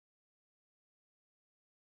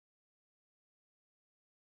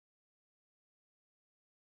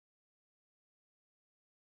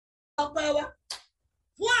ọpẹ́ wa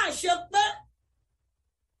fún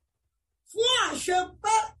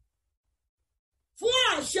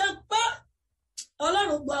àṣepé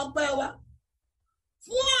Ọlọ́run gba ọpẹ́ wa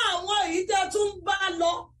fún àwọn èyí tẹ́ tún bá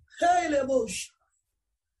lọ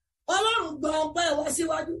Ọlọ́run gba ọpẹ́ wa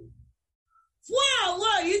síwájú fún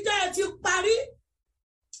àwọn èyí tẹ́ ti parí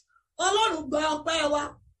Ọlọ́run gba ọpẹ́ wa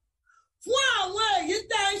fún àwọn èyí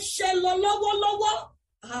tẹ́ ń ṣe lọ lọ́wọ́lọ́wọ́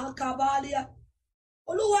àkàbálíà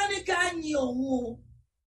Olúwa ní ká yìn òun o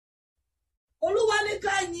Olúwa ní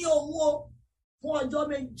ká yìn òun o fún ọjọ́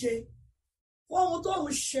méje fún ohun tó ń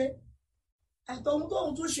ṣe àti ohun tó ń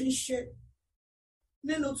tún ṣe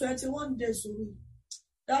nínú 21 days orí.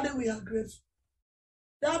 Daddy, we are grateful.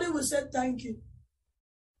 Daddy, we say thank you.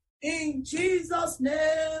 In Jesus'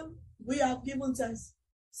 name, we have given thanks.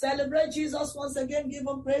 Celebrate Jesus once again. Give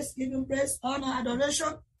him praise, honor,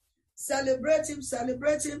 adoration. Celebrate him.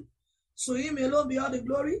 To him alone be all the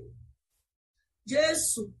glory.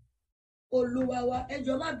 Jésù, Olúwa wa, ẹ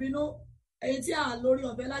jọ̀ọ́ má bínú, ẹ̀yin tí a lórí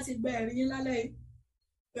ọ̀fẹ́ láti gba ẹ̀rí yín lálẹ́ yìí.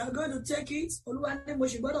 We are going to take it. Olúwa ní mo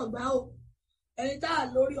ṣì gbọ́dọ̀ gbà ó. Ẹ̀yin tá a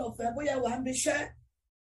lórí ọ̀fẹ́ bóyá wà ń bíṣẹ́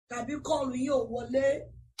tàbí kọ́ọ̀lù yín ò wọlé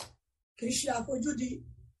kì í ṣe àfojúdi.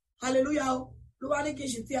 Hallelujah o. Olúwa ní kì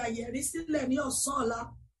í ṣe fi àyè rí sílẹ̀ ní ọ̀sán ọ̀la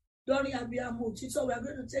lórí abiyamọ òtítọ́. We are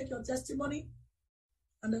going to take your testimony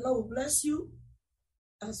and the Lord will bless you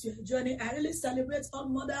as you are journeying. I really celebrate all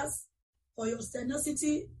mothers for your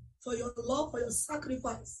tenacity, for your love, for your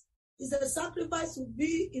sacrifice. It's a sacrifice to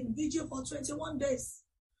be in vigil for 21 days.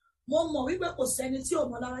 Mo mọ̀ wípé kò sẹ́ni tí ò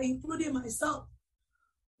mọ̀ lára, including myself.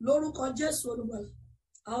 Lórúkọ Jésù Olùgbàlà,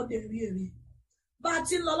 a ó dẹ̀ rí èrè. Bá a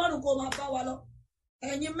ti ń lọ lọ́rùn kó máa bá wa lọ.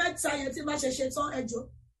 Ẹ̀yin mẹ́ta yẹn tí má ṣe ṣe tán ẹjọ́.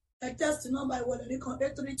 Ẹ text number ìwọlẹ̀ nìkan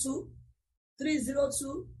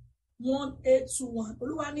 832-302-1821.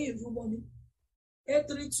 Olúwa ní ìrúbọ mi.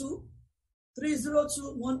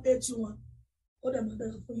 832-302-1821. Ó dẹ̀ máa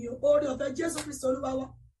bẹ̀rẹ̀ fún yín. Oore ọ̀fẹ́ Jésù Kristi Olúwa wa.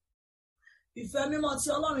 Ìfẹ́ mímọ́ tí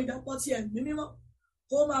Ọlọ́run ìdàpọ̀ ti ẹ̀mí mímọ́.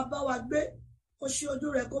 Kó máa bá wa gbé, kó ṣí ojú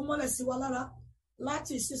rẹ̀ kó mọ́lẹ̀ sí wa lára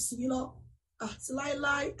láti ìsinsìnyí lọ àti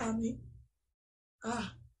láéláé àmín.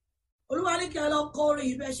 Olúwa ní kí ẹ lọ kọ orin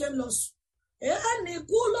yìí bẹ́ẹ̀ ṣe ń lọ sùn. Ẹni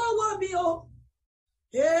kú lọ́wọ́ mi o,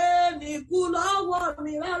 ẹni kú lọ́wọ́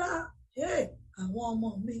mi rárá, àwọn ọmọ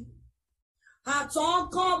mi,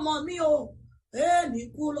 àtọkọ ọmọ mi o, ẹni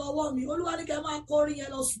kú lọ́wọ́ mi. Olúwa ní kí ẹ máa kọ orin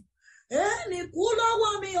yẹn lọ sùn. Ẹni kú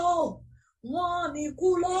lọ́wọ́ mi o, wọn ní kú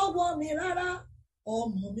lọ́wọ́ mi rárá.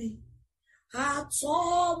 Ọmọ mi,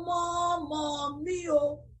 àtọmọ ọmọ mi o,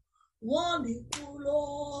 wọ́n ní kú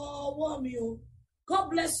lọ́wọ́ mi o. God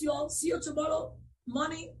bless you all. See you tomorrow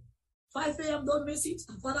morning, 5 a.m. Don't miss it.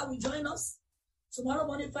 Our Father will join us tomorrow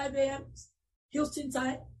morning, 5 a.m. Houston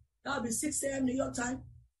time. That will be 6 a.m. New York time.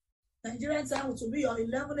 Nigerian time, which will be your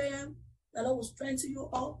 11 a.m. The Lord will strengthen you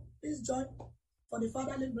all. Please join for the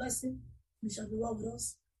fatherly blessing. We shall be well with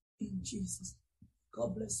us in Jesus.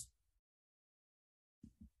 God bless you.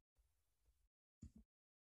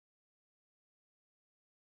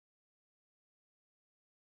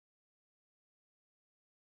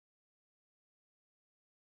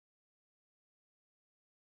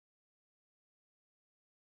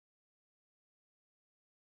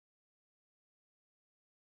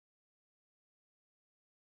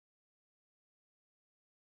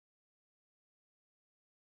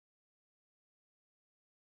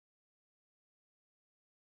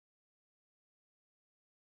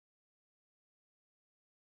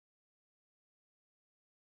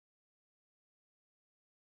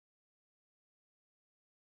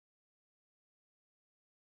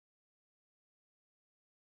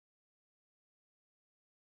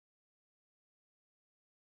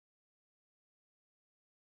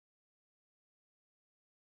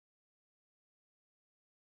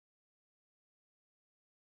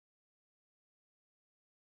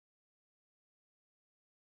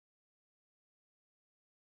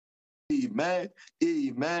 Amen,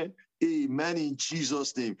 amen, amen in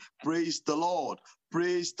Jesus' name. Praise the Lord.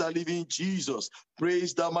 Praise the living Jesus.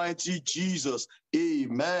 Praise the mighty Jesus.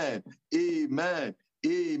 Amen, amen,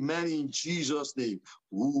 amen in Jesus' name.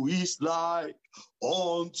 Who is like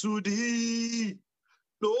unto thee?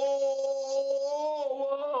 No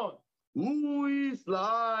one. Who is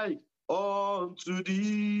like unto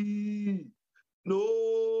thee? No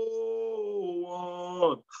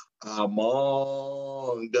one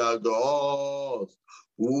among the gods.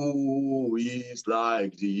 Who is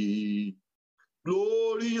like thee?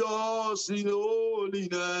 Glorious in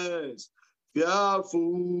holiness,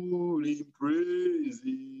 fearful in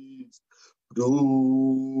praises,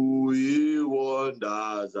 doing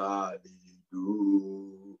wonders,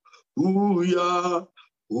 hallelujah.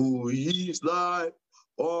 Who is like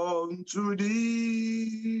unto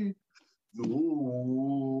thee. No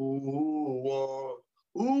one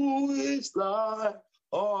who is like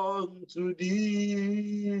unto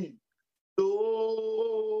thee.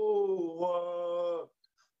 No one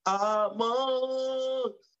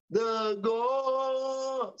among the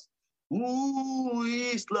gods who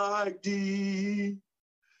is like thee.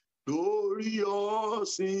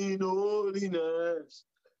 Glorious in holiness,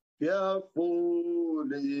 fearful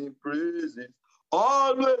in praises,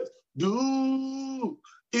 always do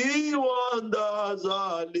he wonders,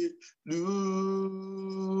 hallelujah.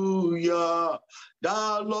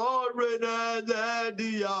 The Lord reigneth, let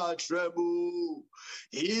the earth tremble.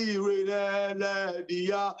 He reigneth, let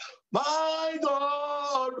the earth, my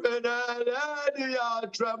God reigneth, let the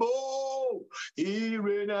earth tremble. He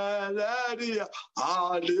reigneth, let the earth,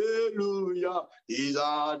 hallelujah. He's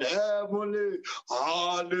an heavenly,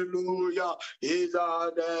 hallelujah. He's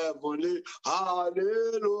an heavenly,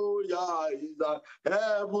 hallelujah. He's an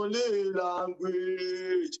heavenly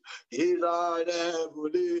language. He's an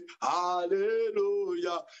heavenly,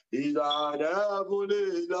 hallelujah. He's an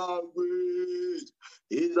heavenly language.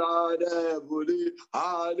 He's an heavenly,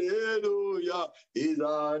 hallelujah. He's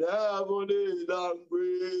an heavenly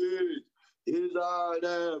language. He's an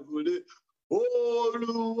heavenly.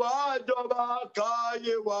 Olúwa jọba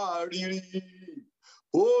káyé wa rírí.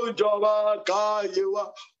 Ó jọba káyé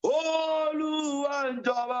wa. Olúwa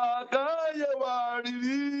jọba káyé wa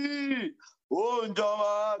rírí. Ó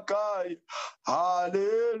jọba káyé.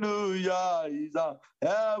 Hallelujah is a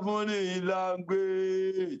heavenly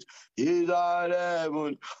language. Is a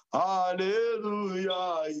heaven.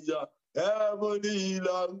 Hallelujah is a heavenly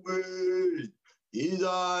language. Is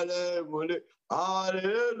a heavenly.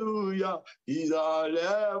 Hallelujah. He's a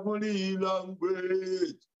heavenly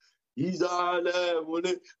language. He's a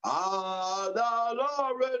heavenly. Ah, the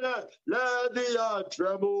Lord reigneth, let the earth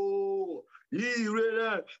tremble. He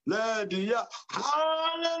reigneth, let the earth.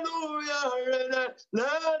 Hallelujah, reigneth,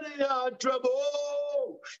 let the earth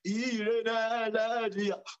tremble. He reigneth, let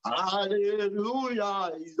the earth.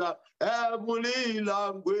 Hallelujah. He's a heavenly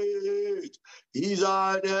language. He's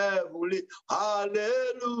a heavenly.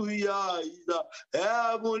 Hallelujah. He's a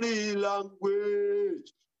heavenly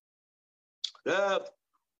language.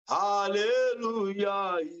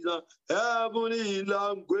 Hallelujah. He's a heavenly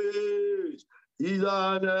language. He's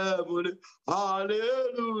an heavenly.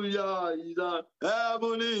 Hallelujah. He's a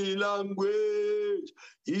heavenly language.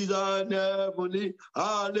 He's an heavenly.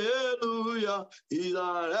 Hallelujah. He's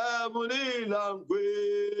an heavenly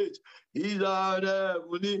language. He's an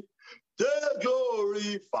heavenly. Take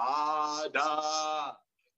glory, Father.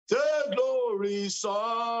 Take glory,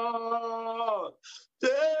 Son.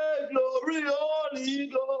 Take glory, Holy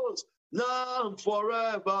Ghost, now and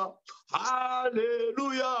forever.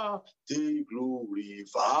 Hallelujah. Take glory,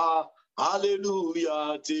 Father.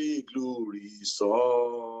 Hallelujah. Take glory,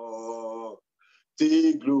 Son.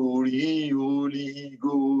 Take glory, Holy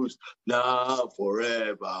Ghost, now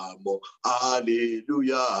forevermore.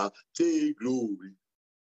 Hallelujah. Take glory.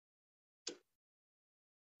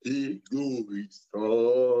 Take glory,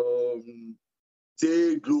 Son.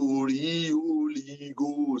 Take glory, Holy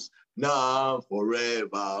Ghost, now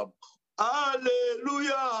forever.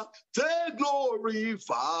 Hallelujah. Take glory,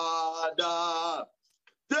 Father.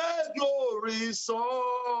 Take glory, Son.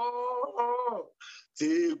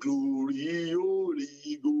 Take glory,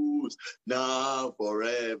 Holy Ghost, now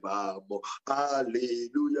forevermore.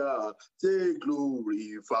 Hallelujah. Take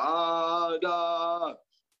glory, Father.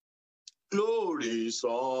 Glory,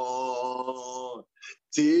 Son.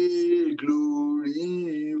 Take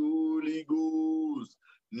glory, Holy Ghost,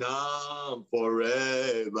 now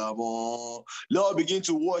forevermore. Lord, begin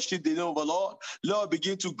to worship the name of the Lord. Lord,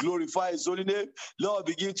 begin to glorify his holy name. Lord,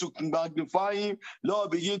 begin to magnify him.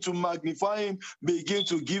 Lord, begin to magnify him. Begin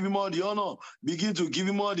to give him all the honor. Begin to give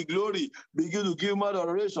him all the glory. Begin to give him all the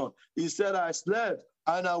adoration. He said, I slept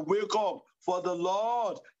and I wake up, for the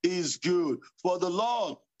Lord is good. For the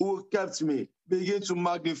Lord who kept me. Begin to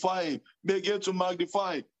magnify him. Begin to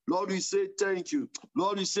magnify him. Lord, we say thank you.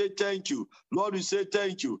 Lord, we say thank you. Lord, we say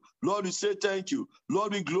thank you. Lord, we say thank you.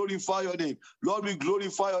 Lord, we glorify your name. Lord, we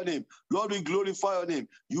glorify your name. Lord, we glorify your name.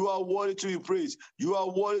 You are worthy to be praised. You are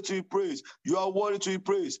worthy to be praised. You are worthy to be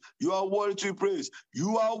praised. You are worthy to be praised.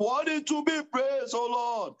 You are worthy to be praised, oh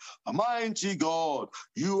Lord. Mighty God,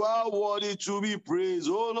 you are worthy to be praised,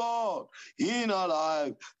 oh Lord. In our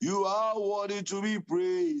life, you are worthy to be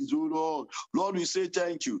praised, oh Lord. Lord, we say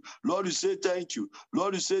thank you. Lord, we say thank you.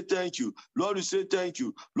 Lord, we say say thank you. Lord, we say thank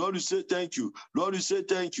you. Lord, we say thank you. Lord, we say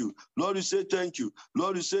thank you. Lord, we say thank you.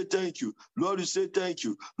 Lord, we say thank you. Lord, we say thank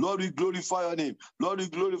you. Lord, we glorify your name. Lord, we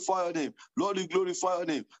glorify your name. Lord, we glorify your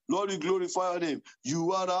name. Lord, we glorify your name.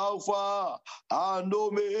 You are Alpha and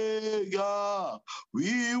Omega.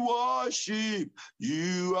 We worship.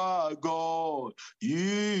 You are God.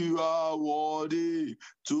 You are worthy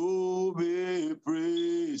to be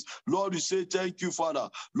praised. Lord, we say thank you, Father.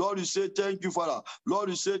 Lord, we say thank you, Father. Lord,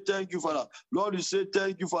 we say thank you, Father. Lord, we say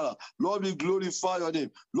thank you, Father. Lord, we glorify your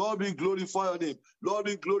name. Lord, we glorify your name. Lord,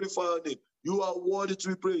 we glorify your name. You are worthy to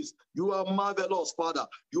be praised. You are marvelous, Father.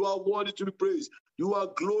 You are worthy to be praised. You are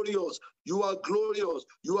glorious. You are glorious.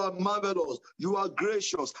 You are marvelous. You are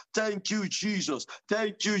gracious. Thank you, Jesus.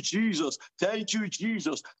 Thank you, Jesus. Thank you,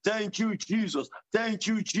 Jesus. Thank you, Jesus. Thank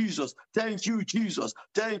you, Jesus. Thank you,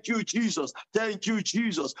 Jesus. Thank you, Jesus. Thank you,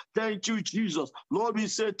 Jesus. Thank you, Jesus. Lord, we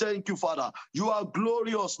say thank you, Father. You are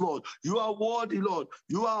glorious, Lord. You are worthy, Lord.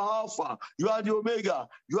 You are Alpha. You are the Omega.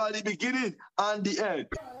 You are the beginning and the end.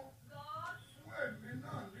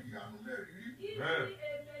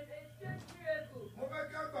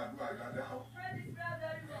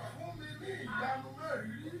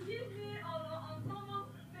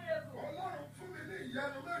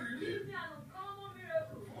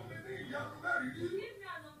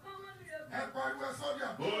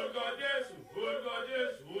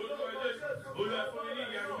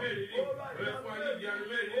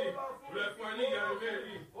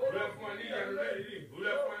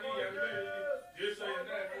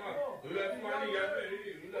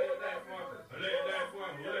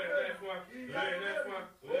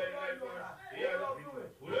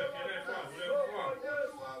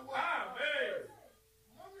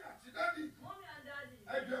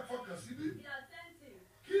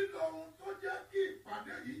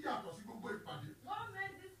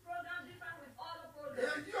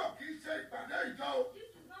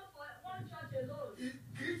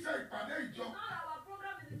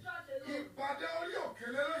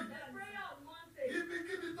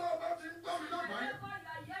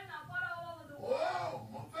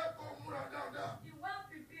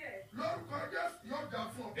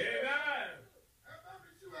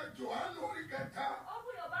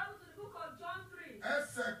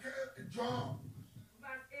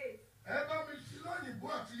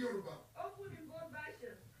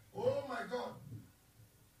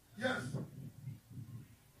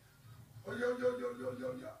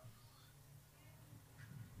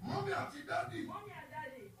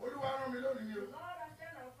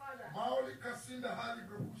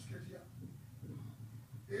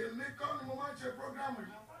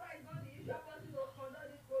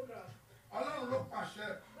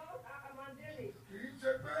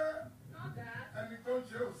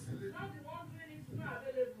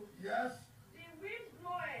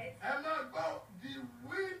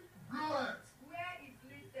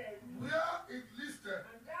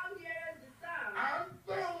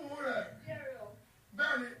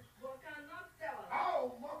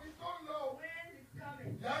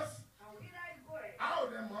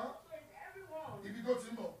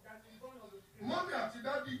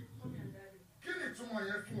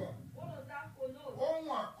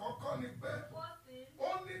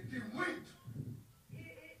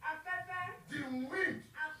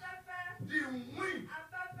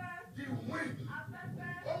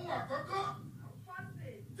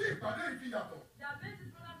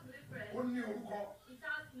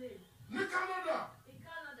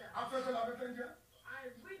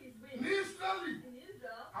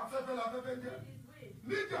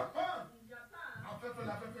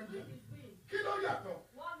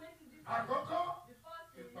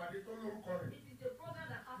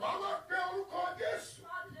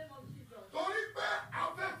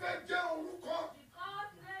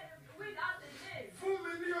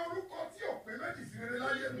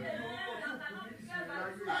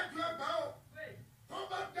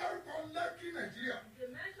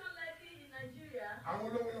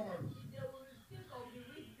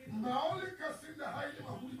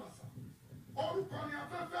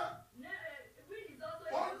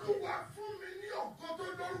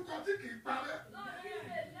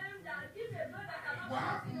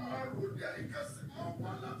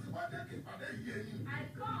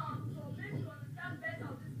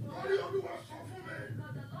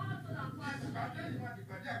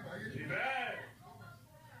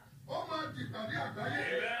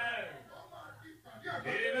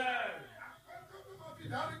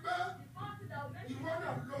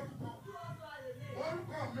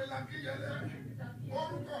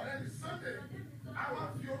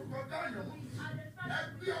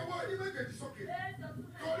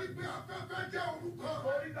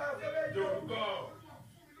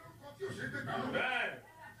 pamọ́.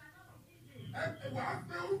 Wà á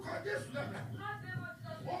pe orúkọ Jésù lẹ́nu.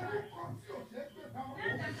 Orúkọ tí ò ṣe é gbé pamọ́.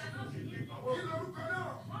 Kí lorúkọ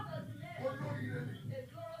náà? Olóríire ni.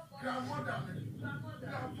 Grandmother mi.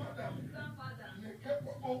 Grandfather mi. Nìkẹ́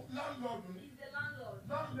landlord ni.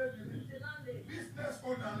 Landlady ni. Business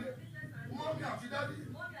owner ni. Mọ́mí àti dádì.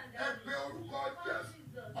 Ẹ pe orúkọ Jésù.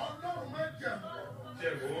 Ọlọ́run má jẹ̀mú.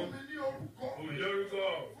 Fún mi ní orúkọ. Fún mi ní orúkọ.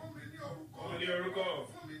 Fún mi ní orúkọ. Fún mi ní orúkọ.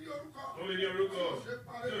 Fún mi ní orúkọ. Fún mi ní orúkọ.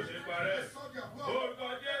 Tí ò ṣe parẹ́. Orúkọ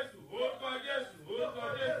Jésù. Orúkọ Jésù. Orúkọ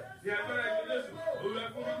Jésù. Ní agbára ẹ̀jẹ̀ Jésù. Olúwa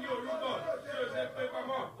fún mi ní orúkọ. Tí ò ṣe pé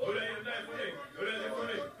pamọ́. Olúwa yẹn dá ìfúnni. Olúwa yẹn fún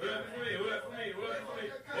mi. Olúwa fún mi. Olúwa fún mi. Olúwa fún mi.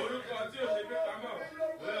 Orúkọ tí ò ṣe pé pamọ́.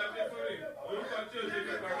 Olúwa fi fún mi. Orúkọ tí ò ṣe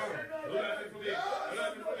pé pamọ́. Olúwa fi fún mi. Olúwa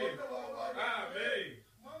fi fún mi. Amen.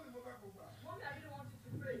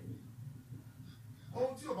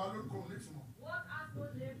 Ohun tí o bá lórúkọ òun ní ìtumọ̀.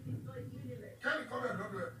 Kẹ́ni kọ́ bẹ̀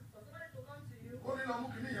lọ́dọ̀ ẹ̀. Ó ní lọ mú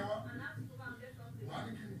kíní yẹn wá. Wà á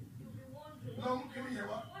ní kíní. Lọ mú kíní yẹn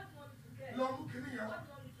wá. Lọ mú kíní yẹn wá.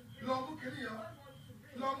 Lọ mú kíní yẹn wá.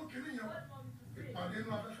 Lọ mú kíní yẹn wá. Ìpàdé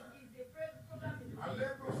inú afẹ́fẹ́. Alẹ́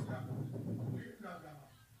gbòòsìdá. Ní ìdàgbà.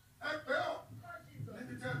 Ẹ pé ọ́.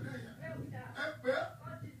 Níbi tẹ́ ẹ dé yẹn. Ẹ pé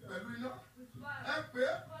pẹ̀lú iná. Ẹ pé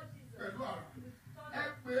pẹ̀lú àrà. Ẹ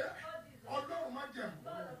pé Ọlọ́run má jẹ̀mú.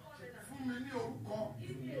 Fún mi ní orúkọ.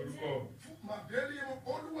 Fún màdélé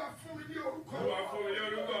Olúwa fún mi ní orúkọ. Olúwa fún mi ní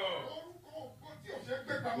orúkọ. Orúkọ ògo tí ò ṣe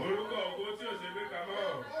gbé pamọ́. Orúkọ ògo tí ò ṣe gbé pamọ́.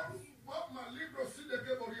 Orúkọ màlídò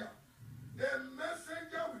sídèké boríà. A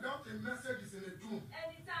messenger without a message is in a tomb.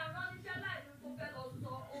 Ẹni tá a rán níṣẹ́ láì ní kó fẹ́ lọ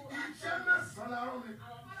sọ. Iṣẹ́ mẹ́sàn-án la rán mi.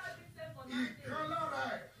 Ìkan lára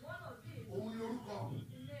ẹ̀. Òun ni orúkọ.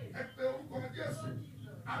 Ẹ pe orúkọ Jésù.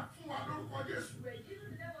 A fún wa lórúkọ Jésù.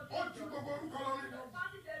 Ó ju gbogbo orúkọ lọ ní.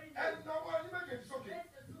 Ẹ náwó ẹni méjèèjì sókè.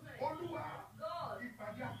 Olúwa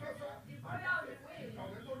ìpàdé afẹ́fẹ́.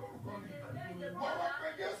 Ìpàdé tó lórúkọ ni. Wọ́n wá pé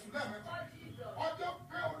Jésù lẹ́ẹ̀mẹ́ta. Ọjọ́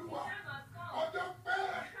pé Olúwa. Ọjọ́ pé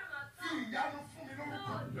fi ìyanu fún mi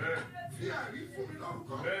lórúkọ. Fi ẹ̀rí fún mi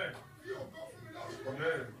lórúkọ. Fi ògo fún mi lórúkọ.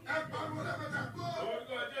 Ẹ pariwo lẹ́ẹ̀mẹ́ta gbọ́.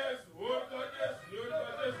 Orúkọ Jésù, orúkọ Jésù,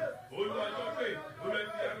 orúkọ Jésù. Olúwa jọ pé Olúwa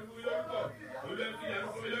fi ìyanu fún mi lórúkọ. Olúwa fi ìyanu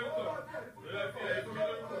fún mi lórúkọ. Olúwa fi ìyanu fún mi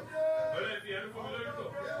lórúkọ. Olúwa fi ìyanu fún mi lórúkọ.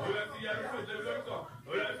 Olúwa fi ìyanu fún mi lórúkọ.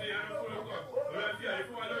 Olúwa fi ìyanu fún mi lórúkọ. Olúwa fi ìyanu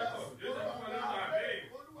fún mi lórúkọ. Jésù fún mi lórúkọ. Àmín.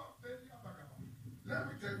 Let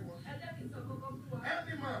me tell you one.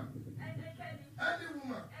 Any man, any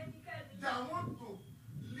woman that want to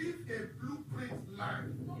live a blueprint life,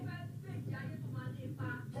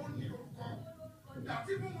 that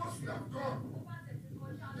even once you have gone,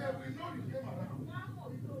 they will know you came around.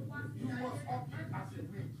 You must operate as a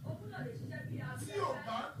wind.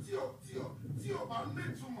 Tí o bá ní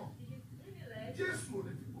túmọ̀, Jésù ò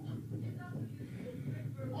lè fi kó.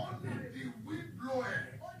 Only the wind blower,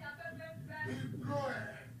 he blower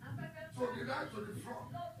to the right to the front.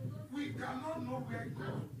 We cannot know where it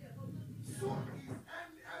goes. So is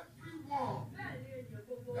everyone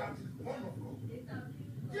that is born of God.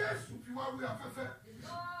 Jésù fi wá wí afẹ́fẹ́.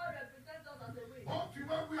 Ó fi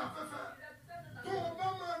wá wí afẹ́fẹ́. Tó o bá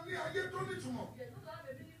máa ní ayé tó nítumọ̀,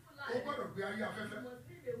 o gbọ́dọ̀ gbé ayé afẹ́fẹ́.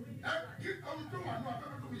 Ẹ kí ọmọ tó wà ní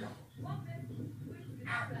afẹ́fẹ́ tó yàtọ̀.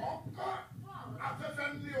 Àkọ́kọ́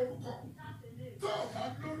afẹ́fẹ́ ní orúkọ. Tó o bá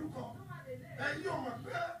lórúkọ, ẹ̀yin ò mọ̀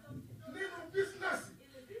pé nínú bísínẹ́sì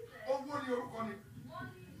owó ní orúkọ ni.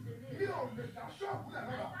 Mi ò lè dá ṣọ́ọ̀bù lẹ̀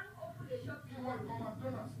lọ́la kí wọ́n kọ́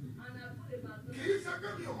McDonald's. Kì í ṣe pé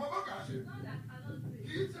mi ò mọ bọ́kà ṣe.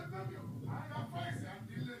 Kì í ṣe pé mi ò ara fáìsì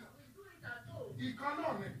àti ilé náà. Ìkan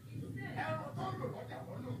náà ni ẹ̀rọ tó ń lò lọ́jà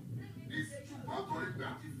lọ́nà. Ṣùgbọ́n torí pé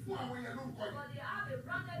a ti fún àwọn yẹn lórúkọ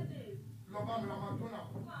yìí. Lọ bá mi ra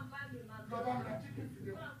McDonald's. Lọ bá mi ra chicken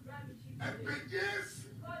filet. Ẹ̀pẹ̀ Jésù.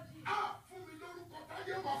 Á fún mi lórúkọ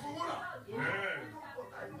táyé wà fowó rà.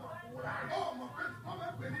 Ọmọ pé wọ́n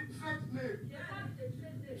máa pè ní trade name.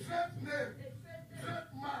 Trade name. Trade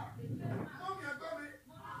mark. Mọ́mí ẹgbẹ́ mi,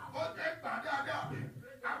 ó jẹ́ gbà dáadáa.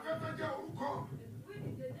 Afẹ́fẹ́ jẹ́ orúkọ.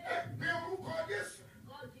 Ẹ pe orúkọ Jésù.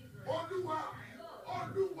 Olúwa,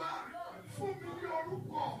 Olúwa, fún mi ní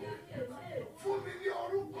orúkọ. Fún mi ní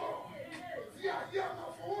orúkọ. Tí ayé àmọ́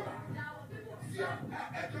fowó rà. Tí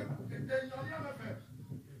ẹ̀jẹ̀ èèyàn ní ẹ̀mẹ́fẹ̀.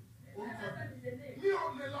 Orúkọ mi ò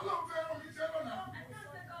lè lọ́lọ́ fẹ́ràn mi ṣẹ́ lọ́nà.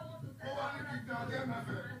 Ó wá ní kí n gbà dé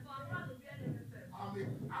ẹ̀mẹ́fẹ̀. Àmì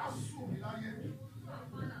àásù mi láyé.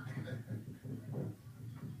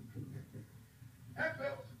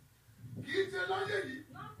 Ẹ̀fẹ̀ kì í ṣe láyé yìí.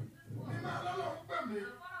 Ní máa lọ́lọ́ ń pè mí.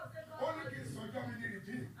 Ó ní kí n sọjọ́ mi ní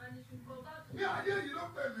ìdí. Ní ayé yìí ló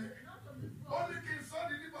pè mí. Ó ní kí n sọ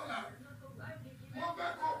ní níbọ̀là. Mo fẹ́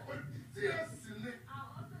kó o pè tí ẹ sì ní.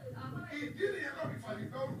 Ìdí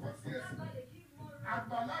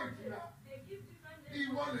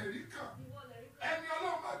ìwọ lè rí kàn. ìwọ lè rí kan. Ẹni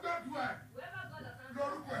Ọlọ́run bá gbàdúrà ẹ̀, Whoever God has answered,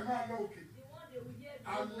 lórúkọ ẹ̀ máa lọ òkè. the one they will hear.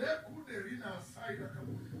 Àlékún lè rí náà ṣáìdà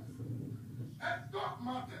kàmúlẹ̀. Ẹ̀dọ́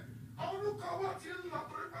máa tẹ̀. Orúkọ wa ti ń lọ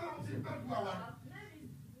torí pé Ọlọ́run ti gbàdúrà wa. Our name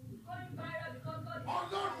is going viral because God is.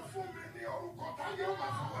 Ọlọ́run fún mi ní orúkọ táyé ó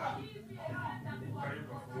máa fọwọ́ rà. Give me a name that people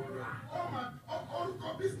Orúkọ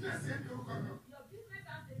bísínẹ̀sì ẹ̀ ní orúkọ náà. Your business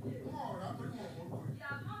has a name. Wọ́n ọ̀rá torí wọ́n mọ̀ orúkọ rẹ̀. They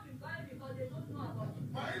have not been buying because they don't know about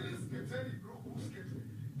it. Báyìí skètẹ́lì burúkú skètì.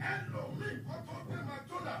 Ẹlòmíì kó tó dé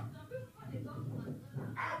Mẹ́tọ́là. Some people when they talk to us,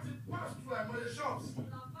 A ti pass through àìmọye shops. they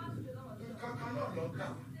have passed through a lot of stuff. Nǹkan kan náà lọ dà.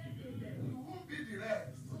 Same thing there. You won't be the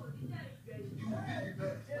rest. So the there is very. You will be the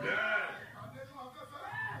best. Àdénú afẹ́fẹ́.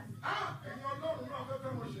 Ẹ̀yin Ọlọ́run náà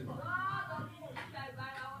afẹ́fẹ́ mo ṣe bá. God of people see like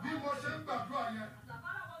viral. Bí mo ṣe ń gbàdúrà yẹn, As the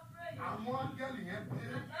father was praying. àwọn áńgẹ́lì yẹn dé.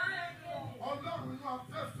 Ọlọ́run inú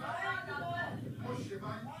afẹ́fẹ́. Mo ṣe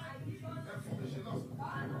báyìí. Ẹ fún mi ṣe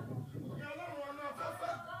lọ́sàn-án. Ẹ̀yin Ọlọ́run inú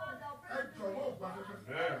afẹ́fẹ́. Ẹ jọ̀wọ́ ògbà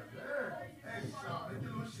afẹ́fẹ́. Ẹ ṣàmì kí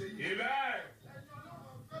ló ṣe yìí.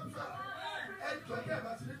 Ẹ jọ bí ẹ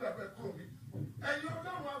bá ti ní gbàgbẹ́ kúrò mi. Ẹ̀yin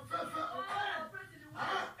Ọlọ́run afẹ́fẹ́.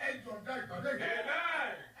 Ẹ jọ dá ìpàdé yìí.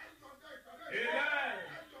 Ẹ jọ dá ìpàdé yìí.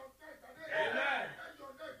 Ẹ jọ dá ìpàdé yìí. Ẹ jọ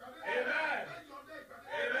dá ìpàdé yìí. Ẹ jọ dá ìpàdé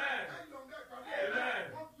yìí. Ẹ jọ dá ìpàdé yìí.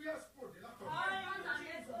 Wọ́n gbé ẹ̀sìpò dé látọ̀.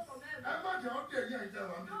 Ẹ má jẹ́ ọ́ dé yẹn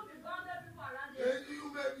ìjẹun àmì.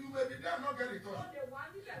 You may be there not get it done.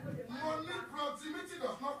 Money proximity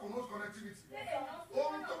does not connote connectivity.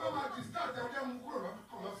 Ohun tó bá máa distance ẹ̀ ọjọ́ mú kúrò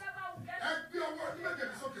lọ́kàn lọ́sàn. Ẹ gbé ọwọ́ ní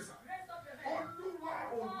méjèèjì sókè sá.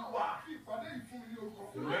 Olúwa fi ìpàdé yìí fún mi ní orúkọ.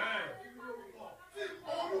 Tí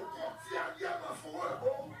orúkọ tí ayé máa fọwọ́ rẹ̀.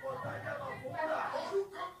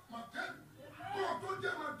 Orúkọ màtẹ́lì. Kó o tó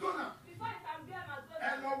jẹ́ Madonna.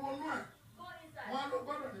 Ẹ lọ wọnú ẹ̀. Wọ́n á lọ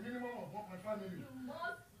gbọ́dọ̀ ní minimum of 1.5 million.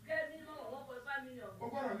 O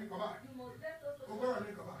gbọ́dọ̀ ní kọ́bá. O gbọ́dọ̀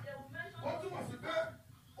ní kọ́bá. Ó túmọ̀ sí pé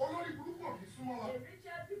olórí burúkú ò kì í súnmọ́ wa.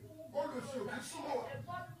 Olùsí ò kì í súnmọ́ wa.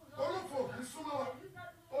 Olófò ò kì í súnmọ́ wa.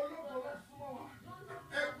 Olófò ò kì í súnmọ́ wa.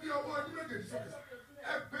 Ẹ gbé ọwọ́ ní méjèèjì sókè.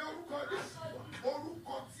 Ẹ gbé orúkọ Jésù.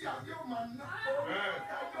 Orúkọ tí ayé ò máa ná.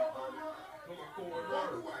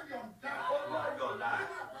 Olúwa yọ̀ǹda.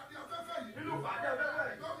 Nínú ìpàdé afẹ́fẹ́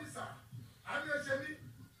yìí. Gọ́mísà, a ní ẹsẹ̀ ní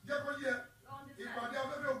jẹ́ kó yẹ. Ìpàdé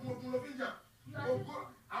afẹ́fẹ́ ogun ló fi ń jà.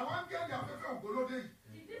 Àwọn áńgẹ́lì afẹ́fẹ́ ògo ló dé yìí.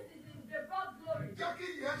 Jẹ́ kí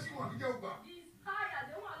ìyẹn ṣì wọ̀n níjẹ́ ògbà.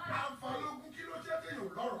 Àǹfààní ogun kí ló ṣe téèyàn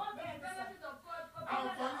lọ́rọ̀.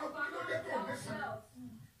 Àǹfààní ogun kí ló dé tó ní sùn.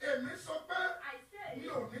 Èmi sọ pé mi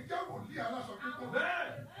ò ní jẹ́ wòlíì aláṣọ pípọ̀.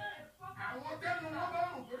 Àwọn tẹ́nu wọn bá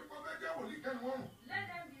rùn torí pé ó fẹ́ jẹ́ wòlíì kẹ́nu wọn rùn.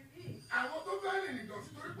 Àwọn tó fẹ́ rìn ìdọ̀tí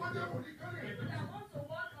torí pé ó jẹ́ wòlíì kẹ́nu rìn.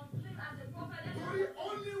 Torí ó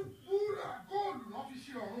ní wúrà góòlù náà fi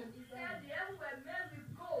ṣe ọ̀run.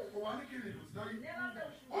 Kò wá ní kí ni ìdọ̀tí láyé.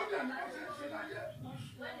 Ó dẹ̀ ní wọ́n ṣe ń ṣe láyé.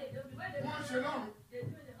 Wọ́n ń ṣe lọ́run.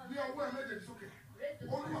 Bí ọwọ́ ẹ̀ méjèèjì sókè.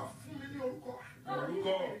 Olúwa fún mi ní orúkọ.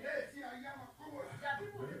 Orúkọ. Tí ayé á máa kówó rà.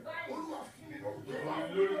 Olúwa fún mi ní orúkọ.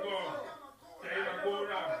 Lórúkọ. Ẹ̀yin máa kó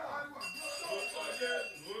rà. Orúkọ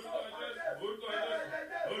Jésù. Orúkọ Jésù.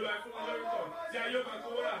 Olúwa fún mi lórúkọ. Tí ayé máa kó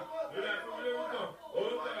rà. Olúwa fún mi lórúkọ.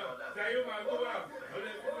 Orúkọ tí ayé máa kó rà.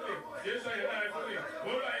 Olúwa fún mi. Jésù ayẹ̀dá rẹ̀ fún mi.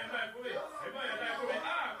 Olúwa ayẹ̀dá rẹ̀ fún mi. Ẹ̀mọ́ ayẹ̀dá rẹ̀ fún mi.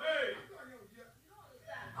 Àmín.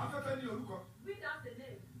 Afẹ́fẹ́ ní orúkọ.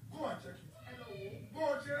 Go and check it. Bó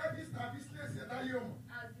o ṣe rẹ́gísítà bísíǹnẹ̀sì ẹ̀dá yé o mọ̀.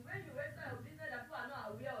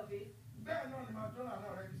 Bẹ́ẹ̀ náà ni Madonna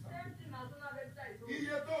náà rẹ́gísítà.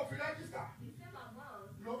 Iye tó o fi rẹ́gísítà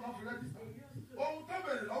ló máa fi rẹ́gísítà. Ohun tó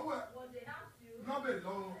bèrè lọ́wọ́ ẹ̀ náà bèrè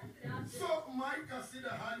lọ́wọ́ wọn. So Mike can see the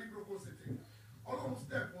highly proposed thing. Ọlọ́run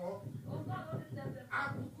step wọ́n.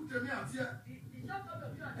 Àkùkù tèmi àti ẹ̀.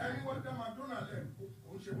 Ẹni wọ́n dá Madonna lẹ̀ kò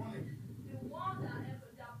ń ṣe bọ́ọ̀nì.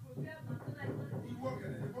 Ìwọ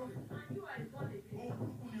kẹ̀lẹ́ ní bọ́ọ̀nì. Ohun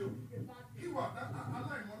burúkú ni o. Ìwà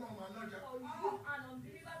aláìmọ́ náà máa nájà.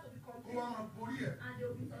 Kó wá máa borí ẹ̀.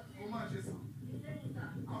 Kó máa ṣe sàn.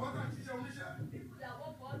 Àwọn tá à ń ṣiṣẹ́ oníṣẹ́.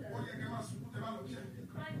 Ó yẹ kẹ́ máa sunkún tẹ́ bá lọ ṣẹ́.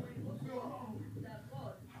 Pé Ọlọ́run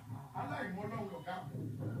aláìmọ́ náà lọ̀gá.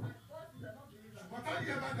 Ṣùgbọ́n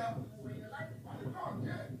táyé ẹ bá dá. Àdìkọ́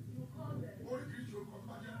ọ̀jẹ́. Oríṣiríṣi orúkọ tó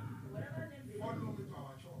bá jẹ́. Follow me to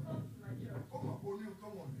our church. Ó mọ̀ pé o ní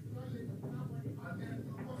nǹkan wọ̀nyí. Àní ẹni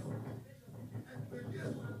tó kọ́ sọ̀rọ̀. Ẹgbẹ́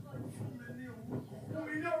Jésù fún mi ní orúkọ. Fún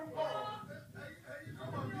mi ní orúkọ. Ẹyin kan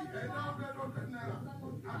máa bí ẹ̀dá $100 naira.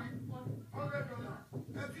 Àbí $100.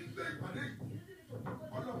 Ẹ fi gbé ìpàdé yìí.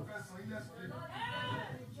 Ọlọ́run fẹ́ san ilé ẹ̀sán lé.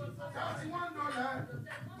 $31.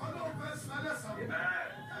 Ọlọ́run fẹ́ san ilé ẹ̀sán lé.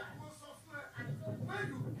 Mo sọ fún ẹ. When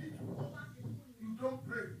you give, you don't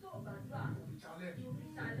pray. You challenge.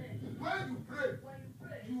 When you pray,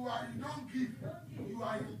 you don't give. You you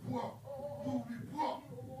are in poor, you will be poor.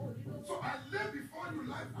 So I lay before you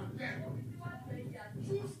life and death.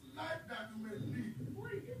 Choose life that you may live.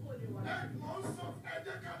 Let most of I'm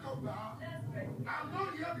not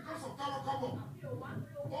here because of Tower Cover.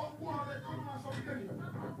 Oh, who are they calling myself again?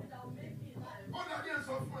 Oh, that is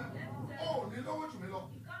so fun. Oh, they know what you mean. Oh,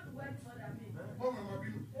 my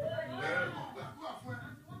baby.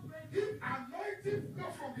 If anointing flow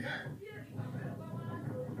from the head,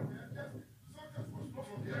 success must flow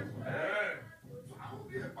from the head. So I will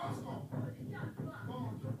be a pastor. Come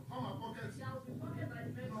and pocket.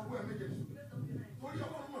 No, where make it. So you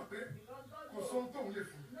want to pay? Because something will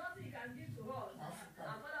nothing you can give to us. Our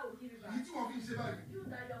Father will give it back. You two of you say that. You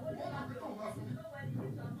that your holy Father. So when you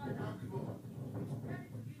give to our Father,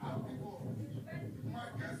 my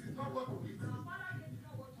guess is not what to eat.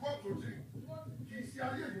 What to drink. Kì í ṣe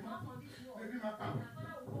ayé yìí mọ́. Bébí máa pa.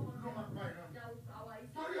 Ló máa pa ìran.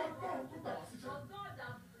 Torí Ọlọ́run tó gbà wá síṣẹ́.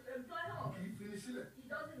 Kì í fi ní sílẹ̀.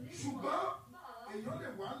 Ṣùgbọ́n èèyàn lè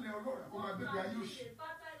wà lẹ Ọlọ́run kó máa gbégbé ayé òṣì.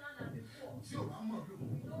 Tí ò bá mọ̀ lò.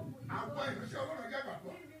 Àwọn ìránṣẹ́ Ọlọ́run jẹ́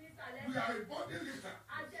gbàgbọ́. We are a body lifter.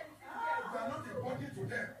 We are not a body to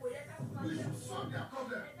them. We should solve their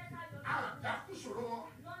problem. Àdàkú ṣòro wọn.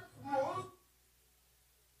 Mo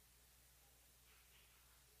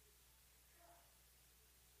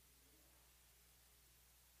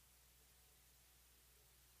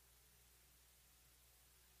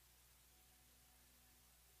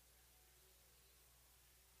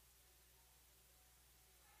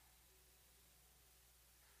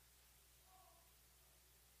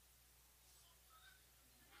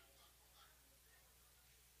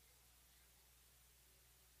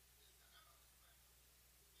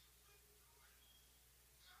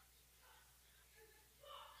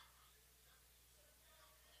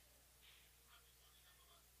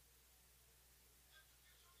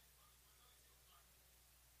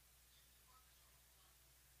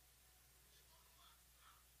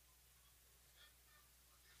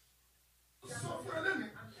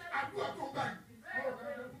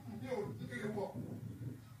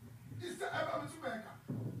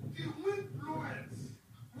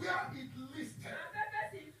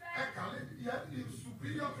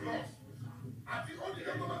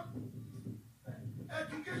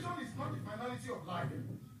education is not the finality of life.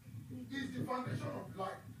 It's the foundation of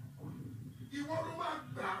life. Ìwọ ló máa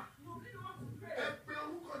gbà ẹ pé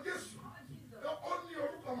orúkọ Jésù ó ní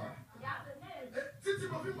orúkọ mà. Títí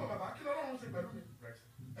mo fi mọ̀ bàbá kí lọ́lọ́run ṣe pẹ̀lú mi.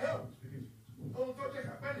 Ẹ ò ohun tó jẹ́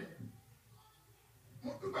kápẹ́ nìyẹn. Mo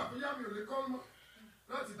nígbà tó yá mi ò lè kọ́ mọ́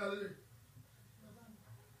láti dalẹ̀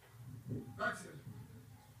láti ẹ̀.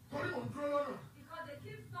 Torí mò ń dúró lọ́nà.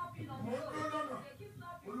 Mo ń dúró lọ́nà.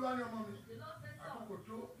 Olúwa ní ọmọ mi. Àkókò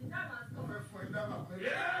tó mo fẹ́ fún ẹ dábàá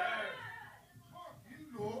mẹ́rin. Kì í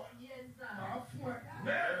lò ó. Màá fún ẹ.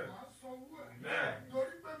 Màá sanwó ẹ.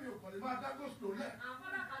 Torí pé mi ò kàn lè máa dágò sórí ẹ̀.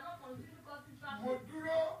 Mo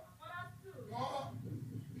dúró. Wọ́n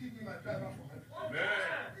kí ni màá dá ẹ bá fọ̀ ẹ́.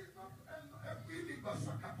 Ẹbí ni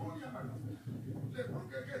gbàsàkà tó ní àmàlà. Lè kún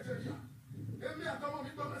kékeré yá. Èmi àtọmọ mi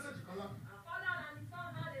gbọ́ mẹ́sẹ̀jì kan lá.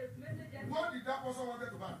 What did that person wanted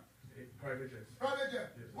to buy? A private jet. Private jet.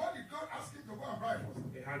 Yes. What did God ask him to go and buy for?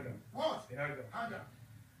 A hangar. What? A hangar. Hangar.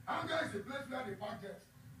 Hangar is a place where they park jets.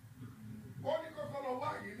 Ó ní kọ́kọ́ lọ wá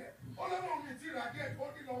àyè lẹ̀. Ọlọ́run mi ti ra jet. Ó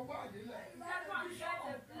ní lọ wá àyè lẹ̀.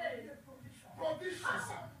 Provision,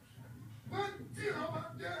 sir. When tí ìran bá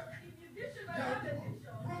dé,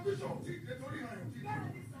 provision ti nítorí ìran yóò ti dé.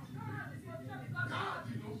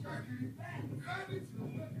 Káàdì ló fẹ́ kiri. Credit ló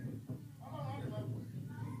fẹ́ kiri. Ọlọ́run á lè máa bọ̀.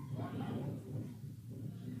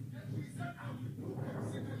 He said, I will do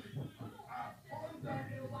exceedingly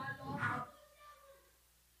abundantly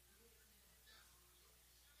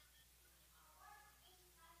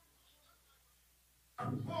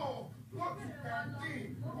above what you can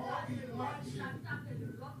think or imagine.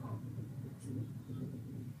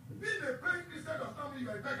 Being a praying Christian does not mean you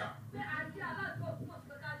are a beggar.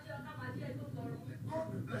 God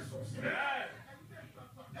will bless us. Amen.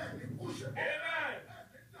 And he push it. Amen.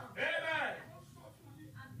 Amen.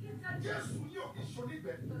 Jésù ní òkè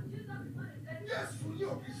ṣonígbẹ. Jésù ní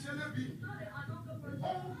òkè ṣẹlẹ́bí.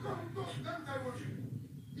 Ohun kan tó let me tell you what you do.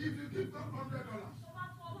 If you give God $100,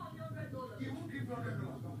 he won't give you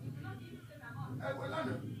 $100 back. Ẹ wọ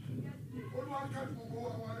lánàá. Olúwa kájú gbogbo wa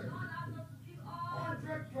wá rẹ̀. $100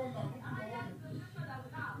 ló kù lọ́wọ́ mi.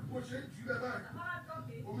 Mo ṣe ń jù lẹ́ báyìí.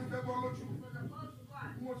 Omi fẹ́ bọ́ lójú.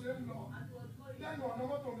 Mo ṣe ń lọ. Lẹ́nu ọ̀nà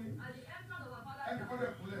mọ́tò mi. Ẹnì kan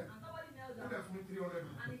lẹ̀ kúnlẹ̀. Ó lẹ̀ fún mi $300.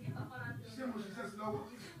 Ṣé mo ṣiṣẹ́ sí lọ́wọ́?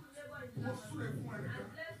 Mo súre fún ẹnìkan.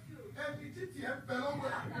 Ẹni títí ẹ bẹ lọ́wọ́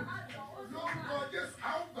ẹ̀. Lórúkọ Jésù, a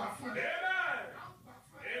ó gbà fún ẹ. Amen. A ó gbà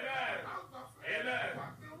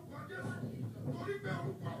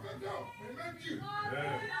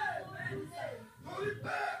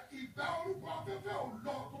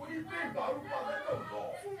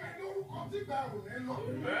gbà ò ní lọ.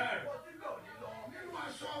 Amen. Nínú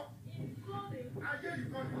aṣọ, In clothing, ayé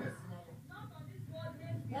yìí kan nílé sí máa lọ. not on this world,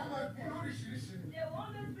 let's be Wọ́n máa kú lóríṣiríṣi ni. they will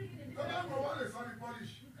always bring it in Tó bá different mọ̀ wọ́n ways. lè sọ ní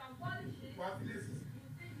polish, You can polish it. wà á fi léèsì. You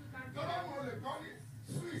think you can Tó bá mọ̀ lè kọ́ ní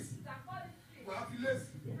Swiss, You can polish it. wà á fi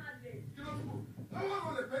léèsì. It has lace. Kí ló kù? Tó bá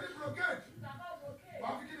mọ̀ lè pẹ́ ní brocade, You can call brocade. wà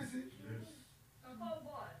á fi kí ni sí? You can call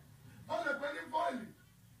boy. Wọ́n lè pẹ́ ní bọ́ọ̀lì,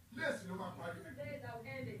 léèsì ló máa parí. Today that will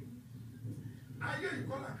end it. Ayé yìí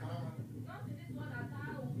kọ́ làkàrà wọn. Not in this one that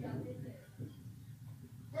how we are dated.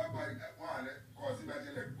 Gbogbo wọn àlẹ́ kọ́ síbẹ̀ tí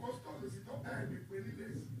lè kọ́ stọ́ọ̀lù sí tó ẹ̀ lè pè ní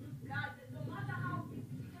léèsì. God, no matter how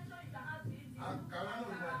education you can have to eat, Àkàrà náà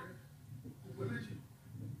máa jẹ kòkó méjì.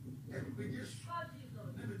 Ẹ̀mí pé Jésù call Jesus.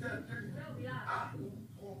 níbi tẹ́ ẹ̀ tẹ́lẹ̀. There we À are.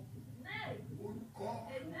 orúkọ Name. orúkọ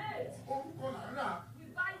A name. orúkọ là ń rà. We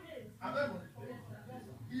buy names. Abẹ́mọ̀ Yes,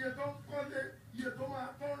 sir. iye tó ń kọ́lé iye tó máa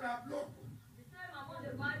tó ń ra blọ́ọ̀kù. The same amount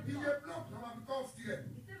they buy Iye blocks. blọ́ọ̀kù náà máa fi kọ́ sí ẹ̀.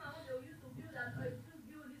 The same amount they will use to build and to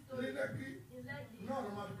build this Ní story Lẹ́kí in Lekki. náà ló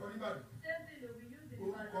máa fi kọ́ níbàdàn. Same thing they will be used in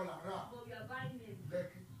Orúkọ là ń rà. But we are buying names.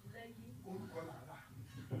 Lẹ́kí Lekki. orúkọ là ń rà.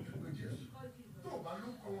 Ẹ̀pẹ́ Jésù. Call Jesus. Tó o bá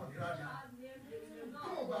lórúkọ wọn ní rájà. Have names they will Tó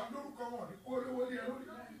o not. bá lórúkọ wọn ní kó lówó lé ẹ lórí.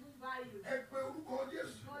 Not even buy you. Ẹ pé orúkọ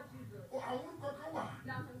Jésù. Call Jesus. Àwọn orúkọ kan wà.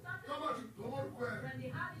 There are some certain Tó bá ti tó orúkọ ẹ̀. when they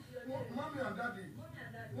have it to your name, Mọ́mí àdáde mommy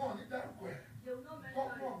and daddy, wọn ò ní dárúkọ ẹ̀. they will not mention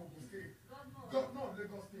Gọ́ọ̀nà it. Ògùn State. God knows. Gọ́ọ̀nà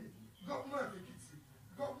Lagos State. Gọ́ọ̀nà Èkìtì.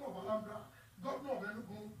 Gọ́ọ̀nà Anambra. Gọ́ọ̀nà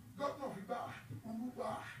Enugu. Gọ́ọ̀nà Fìgbà. Olúwa.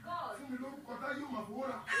 God. Fún mi lórúkọ tá yóò máa fowó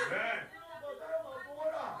rà. Amen. Lórúkọ tá yóò máa fowó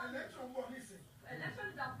rà. Election bọ̀ nísìn. Election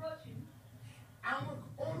is approaching. Àwọn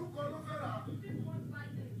orúkọ ló fẹ́ rà. People want my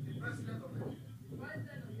name. The president of Nigeria.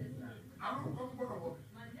 President of yes, sir. Àwọn orúkọ ń gbọ́dọ̀ wọ̀.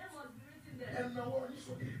 My name must be written there. Ẹnáwó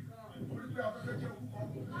oníṣòkè. God. Orí pé afẹ́fẹ́ jẹ́ orúkọ.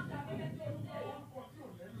 Not that we get to say. Orúkọ tí ò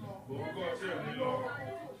ní lọ. Orúkọ tí ò ní lọ.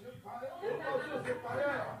 Orúkọ tí ò ṣe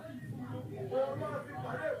parẹ́. Olúwa fi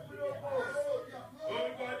parẹ́ ìpínlẹ̀ ọkọ̀.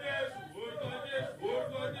 Orúkọ Jésù, orúkọ Jésù,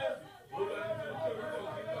 orúkọ Jésù. Olúwa ní orúkọ kíkọ́,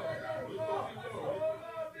 orúkọ kíkọ́.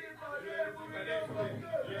 Olúwa ti pàdé fún mi. Olúwa ti pàdé fún mi.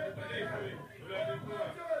 Olúwa ti fún wa. Olúwa ti pàdé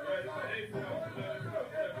fún wa. Olúwa ti pàdé fún wa. Olúwa ti pàdé fún wa. Olúwa ti fún wa. Olúwa ti fún wa.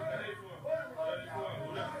 Olúwa ti pàdé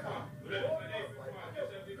fún wa.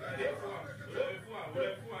 Jésù ti pàdé fún wa.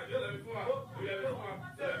 Olúwa ti fún wa. Olúwa ti fún wa. Jésù ti fún wa. Olúwa ti fún wa. Olúwa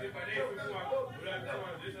ti pàdé fún wa. Olúwa ti fún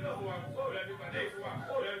wa. Jésù ti fún wa. Olúwa ti pàdé fún wa.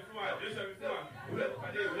 Olúwa ti fún wa. Jésù ti fún wa. Olúwa ti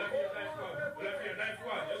pàdé. Olúwa fi yọ̀ǹda fún wa. Olúwa fi yọ̀ǹda fún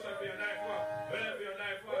wa. Jésù fi yọ̀ǹda fún wa. Olúwa fi yọ̀ǹda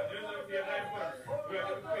fún wa. Jésù fi yọ̀ǹda fún wa.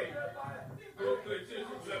 Olúwa ti pè é. Orúkọ ìṣe ìṣe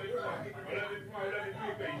Olúwa fi fún wa. Olúwa fi fún wa. Olúwa fi fún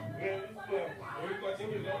ìpè yìí. Olúwa fi fún wa. Orúkọ tí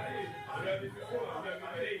kì í lọ láyé. Olúwa fi fún wa. Olúwa fi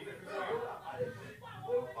pàdé yìí. Fi fún wa.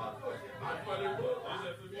 Àtúwà lè kó.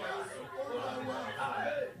 Jésù fi fún wa.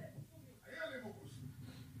 Ayé lè mọ̀ kò sí.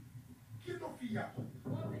 Kí ló fi yàtọ̀?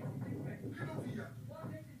 What makes it different? Kí ló fi yàtọ̀? What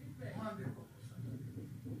makes it different? Máa ń lè kọ̀ kọ̀ sí.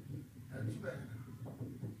 Ẹ tú bẹ́ẹ̀ ni.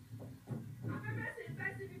 Afẹ́fẹ́ sì ń fẹ́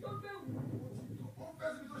síbi tó gbé wù. Ó fẹ́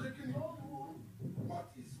síbi tó ṣe kí ni? What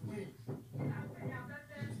is wind? Àpẹẹrẹ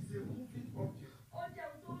afẹ́fẹ́. It is a moving object. Ó jẹ́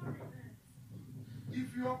ohun tó ń rìn.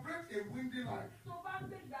 If you operate a windy life, Tó bá ń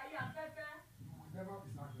gbé ìgbé ayé afẹ́fẹ́, you will never be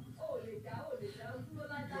stagnant. ó lè dá dúró Your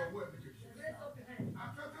láíláí. word méjèèjì. Raise up your hand.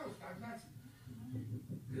 Afẹ́fẹ́ ò stagnant.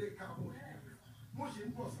 Lè ka bó ṣe ń bọ̀. Mo ṣe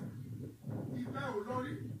ń bọ̀ sá. Ìfẹ́ ò lọ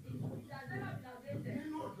rí. It has never been outdated.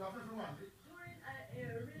 Nínú òdò afẹ́fẹ́ wà lé. During a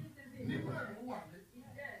rainy season, Nínú ẹ̀rù wà lé. it's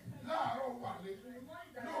there. Láàárọ̀ wà lé. In the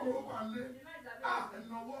morning, it's Lóòrò wà lé. in the night, it's À available.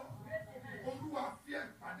 ẹ̀nàwọ́. Raise your hand. Olúwa fi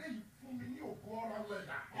ẹ̀pàdé yìí fún mi ní òkú ọ̀rọ̀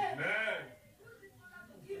wẹ̀dà. Amen.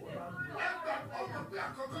 Give a glory of Ẹgbà God. ọmọ pé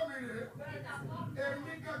àkọ́kọ́ mi rèé. Where that comes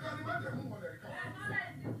Èmi gángan ni májèmú mọ̀lẹ̀ ká. Another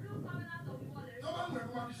is the blue covenant of the water. Tó bá mú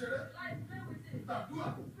ẹ̀kọ́ máa fi ṣeré. Like, play with it. Gbàdúrà.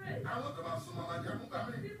 Àwọn tó bá súnmọ́ májèmú gbà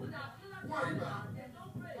mí. People that are closer to Wọ́n rí God, gbà. they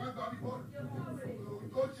don't pray. Wọ́n gbà mí bọ́ọ̀lù. They will not pray.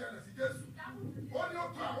 Ó ṣẹlẹ̀ sí Jésù. It happens to Ó Jesus. ní ó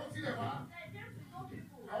tó àwọn sílẹ̀ wá. They came to know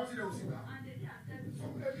people, Àwọn sílẹ̀ ò sì gbà. and they didn't accept it. Sọ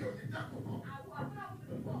fún ẹbí òní jà kọ̀kọ́. I will have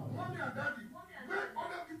before. Mommy and daddy, when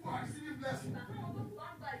other people are receiving blessing, But some of them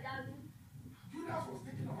want by Yanu. Judas was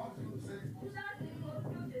thinking of how to sell his books. Judas ni o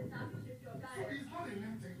tí o ṣe tàbí o ṣe fi ọ̀gá So ẹ̀. it's not a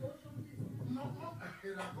name thing. O ṣe ohun tí sùn. No, not a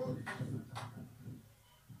God.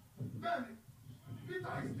 Then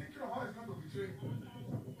Peter is thinking of how he's going to betray him.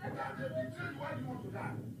 That they betrayed, why do you want to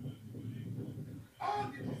die? All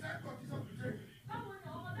the disciples Jesus betrayed. Báwo ni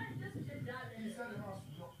ọmọ lẹ́yìn Jésù ṣe dá He rẹ̀? said them out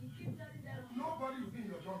to He keep telling them, nobody will be in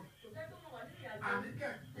your journey. kò fẹ́ tó mọ̀ wá nínú ìyàgbọ́. And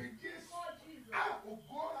again, begins Call Jesus.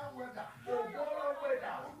 Ogora weather. Ogora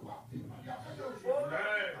weather. Olúwa fi ìpàdé afẹ́fẹ́ òṣèlú.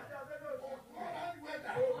 Amen. Ogora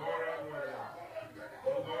weather. Ogora weather.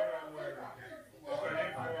 Ogora weather.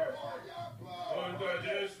 Pàdé fún wa. Orúkọ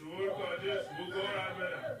Jésù, orúkọ Jésù, gbogbo ọ̀rọ̀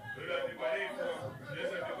abẹ́rẹ́. Olúwa ti pàdé fún wa.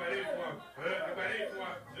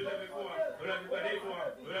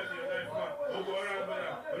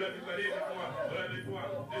 pàdé ìdí fún wa, ọ̀rẹ́ mi fún wa,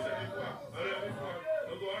 iṣẹ́ mi fún wa, ọ̀rẹ́ mi fún wa,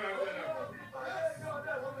 gbogbo ọ̀rọ̀ àwọn ẹ̀dá.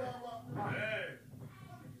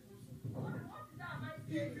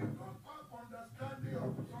 If you don't have understanding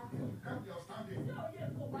of something, you can't be understanding.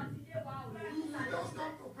 You just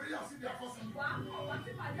come to prayer, see their forcing you.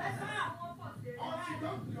 Until you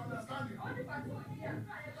have the understanding.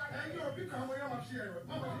 And you are become aware of share.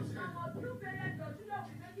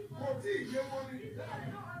 Kò tí ì yé wọn ni.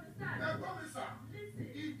 Ẹ gbọ́ mi sà,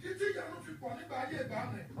 ìdí tí ìyanu fi pọ̀ nígbà ayé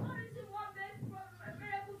ìbámu.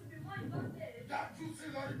 Dájú sí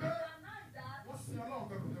lọ ibẹ̀. Wọ́n sin ọlọ́run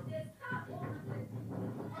pẹ̀lú pẹ̀lú.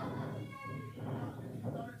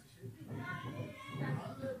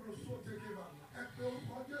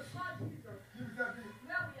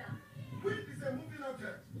 Wind is a moving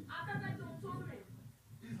object.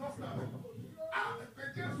 It's not static.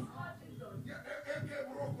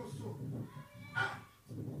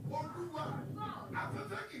 Olúwa,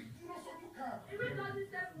 afẹ́fẹ́ kì í dúró sójú kan.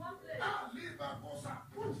 Leave a cosa,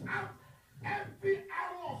 put out every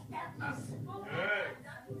arrow of stagnancy. Bó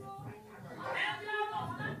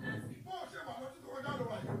ṣe wà lọ́jọ́ tó kọjá ló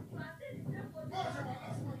wà yìí. Bó ṣe wà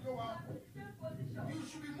lásìkò tó wà. You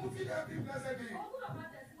should be moving every blessed day.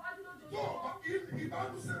 So,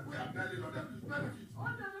 Bible said we are daily loaded with benefits.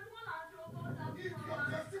 If your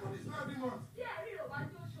testimony is not every month,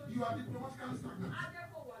 you are diplomatically stagnant.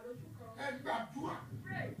 And gbàdúrà,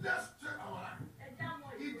 let's check our life.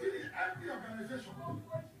 It did in every organization.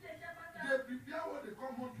 They prepare what they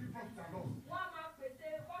call monthly profit and loss.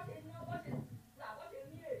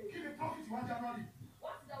 Kí ni profit wá January?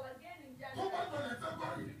 Tó bá lọlẹ̀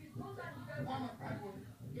February, wọ́n máa pa ìwọ̀n.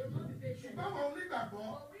 Ṣùgbọ́n wọn onígbàgbọ́,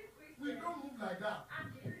 we don't move like that.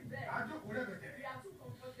 Àjọkò rẹ̀ bẹ̀tẹ̀.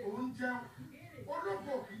 Òun jẹun.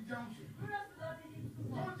 Olóko kì í jẹun ṣe.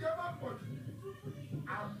 Oúnjẹ bá pọ̀ jù.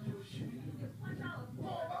 Àmì òṣì. Bó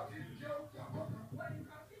o bá ti jẹun pàpọ̀ kan.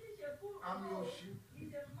 Àmì òṣì.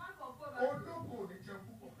 Olóko ò ní jẹun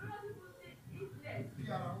púpọ̀. Bí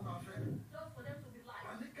ara wọn máa fẹ́.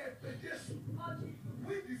 Àníkẹ́ pé Jésù.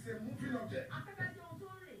 Wind is a moving object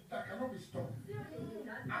that cannot be stopped.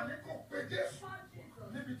 Àníkọ́ pé Jésù.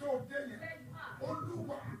 Níbi tó o dé yẹn.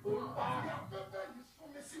 Olúwa. Afẹ́fẹ́ yìí sún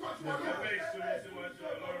mi síwájú Ọlọ́run.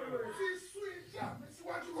 Fi sún iṣẹ́ mi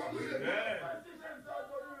síwájú Ọlọ́run.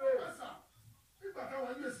 Nígbà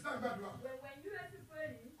táwọn ilé ìsìn náà gbàdúrà.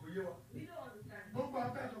 Kò yé wa. Gbogbo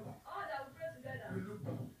abẹ́ ìjọba. We look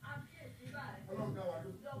back. Ọlọ́run dá wa ló.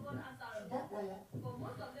 Ṣùgbọ́n pọ̀ wọn.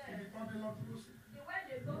 Ibi kan dé lọ́dún ló sì.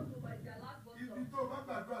 Ibi tó bá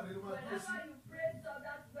gbàdúrà lè máa dúró sí.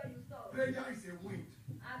 Prayer is a wind.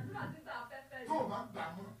 Tó o bá gbà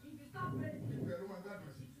mọ́. Ibẹ̀ ló máa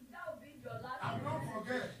gbàdúrà sí. And don't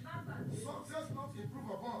forget, success not improve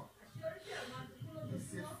upon.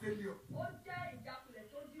 It's a failure.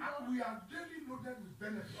 And we are daily loaded with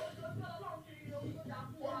benefits.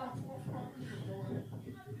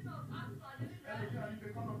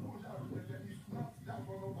 It's not that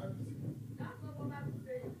for no Bible.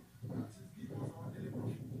 That is give us our daily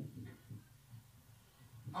profit.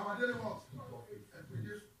 Our daily what?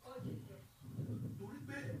 Torí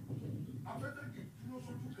pé afẹ́fẹ́ kì í dúró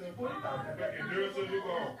sójú kan. Afẹ́fẹ́ kì í dúró sójú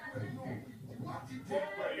kan. Ìwà ti dé.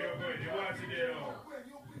 Ọ̀pọ̀ ìyókù ìdíwọ́ àti dé náà. Ọ̀pọ̀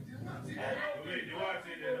ìdíwọ́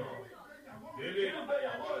àti dé náà. Délé.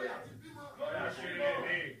 Ọ̀yà ṣe lè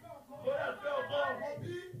ní.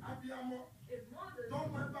 Bí abiyamọ tó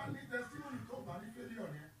máa bá ní testimony tó bá ní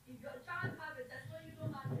failure yẹn.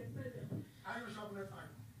 Ayọ̀ ṣàbùnẹ̀ tàn.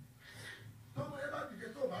 Tó máa bá dìde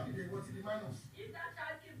tó bá dìde ìwọ ti di minus.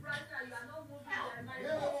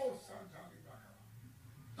 Yóò sàǹtà lè bá yàrá.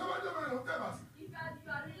 Tó bá jẹ́ mẹ́rin ló tẹ̀ bá sí.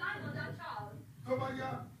 Tó bá yá,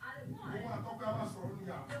 òun àtọ́kọ́ a máa sọ̀rọ̀ ní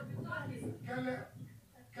yàrá. Kẹ́lẹ́.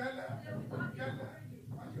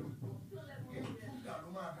 Ìtúgà ló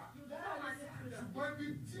máa dà. Ṣùgbọ́n ibi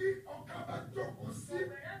tí ọkà bá jókòó sí.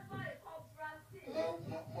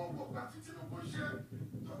 Mo wò gbà tí Tinubu ṣe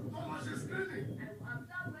tọ́mọ ṣe screening.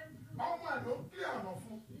 Ọmọ ẹ̀ ló ń gbé àná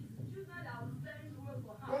fún.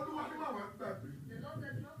 Olúwa ní màá wá gbàgbé.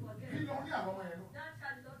 Kí ló ní àwọn ọmọ yẹn lọ?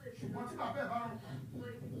 Ṣùgbọ́n tí bàbá ẹ̀ bá rùn kàn.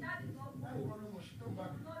 Báwo ló mọ̀ sí tó ń bá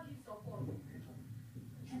mi?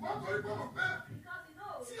 Ṣùgbọ́n torí pé mo fẹ́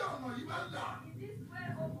tí ọ̀nà yìí bá là,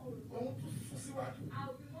 òun tún sún síwájú.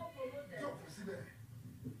 Jókòó síbẹ̀.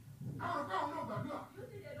 Àwọn ọ̀gá àwọn náà gbàdúrà.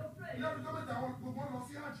 Ilé ọdún tó mẹ́ta àwọn gbogbo lọ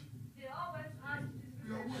sí àjì. Bí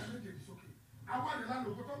ọwọ́ ẹ̀ méjèèjì sókè. Àwọn àdìlá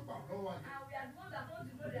lòkó tó ń pa ọ̀dọ́ wa yìí.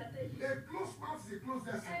 A close mouth is a close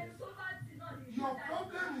destiny. Your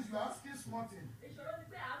problem is you are asking small thing.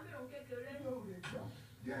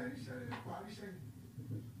 Díẹ̀ iṣẹ́ rẹ̀ kọ́ àríṣẹ́ yìí.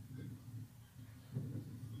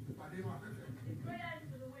 Ìpàdé máa fẹ́fẹ́.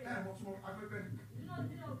 Ẹ mọ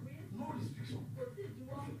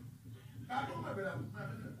bẹ̀rẹ̀ àtúntò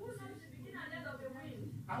afẹ́fẹ́. Who knows the beginning and end of the wind?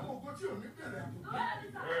 Àwọn ògo tí ò ní bẹ̀rẹ̀ àtúntò. Nobody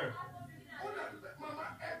is Yeah. about the beginning Ó and end. dàbí pé màmá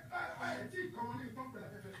ẹ tí ìkan wọn ní ìtàn bẹ̀rẹ̀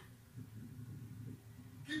afẹ́fẹ́.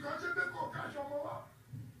 Kíkan ṣe pé kò káṣọ ọmọ wa.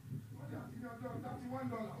 Wọ́n ní àti ní ọjọ́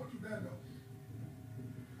 $31 ó jù bẹ́ẹ̀ lọ.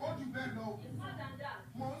 Ó jù bẹ́ẹ̀ lọ. It's more than that.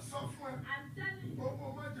 Mo ń sọ fún ẹ. I'm telling you, Gbogbo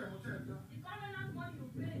májẹ̀mú tẹ̀ dá. the covenant money you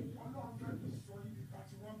pay. Ọlọ́run fẹ́ fi sọ yìí di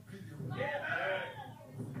 $31 billion. God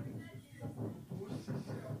Tó ṣiṣẹ́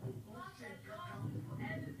tó ṣe kankan.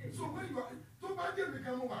 anything. So when you are tó bá jẹ́ mi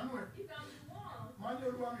kan mo wà nù ẹ̀. If I'm the one, Màá ní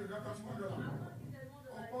olúwa mi ò dá $31. I'm not giving them $1.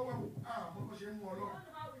 Ọ̀pọ̀ wẹ̀ wò mo bó ṣe ń mú I ọlọ́run. don't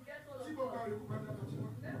know how we get all of Tí gbogbo it. àwọn èkó bá dá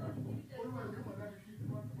 $31. Let God give it to Olúwa us. ìwé mọ̀ dájú kí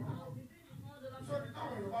I'll be doing this $1. sọ ní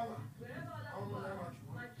táwọn èèyàn bá wà. Wherever other Àwọn ọmọ people ẹ̀ máa are, jù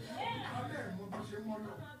wọ́n. my children, Alẹ́ ẹ̀ mọ bó ṣe ń mọ́ I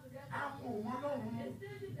lọ. don't know how to get Àwọn ò mọ lọ́run mú. a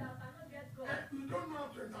stage that cannot get God. You don't know how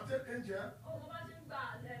to entertain angel. Oh, mo bá ṣe ń gba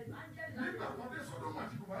angel Nígbà kan dé Sodom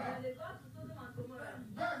àti Gomorrah. they go to Sodom and Gomorrah.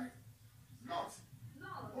 Bẹ́ẹ̀ni, Lot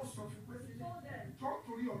Lord, ó sọ fún pé he told them, jọ́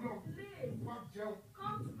torí ọlọ́run please wá jẹun.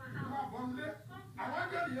 come to my Wá house. bọ́ nílé. Àwọn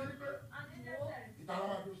ẹgbẹ́ nìyẹn ni pé And angel said, ìtara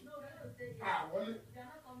máa dó sí. no, they're not staying here. Àwọlé. They are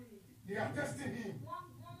not coming in. They are testing him.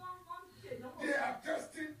 One shade, They are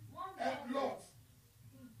testing Lot.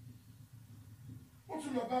 Ó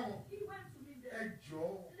tún lọ bá wọn. He went to meet Ẹ them.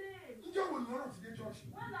 jọ̀ọ́. Please, Ǹjẹ́ wo ni ọ̀rọ̀ ti dé chọ́ọ̀chì?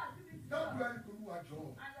 when last you been to Dábùú God? ẹni tó lù wá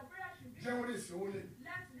jọ̀ọ́. And your prayer should be, Jẹun lè ṣe owó lè.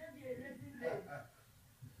 let today be a raising day.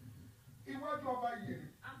 Iwájú ọba yèrè.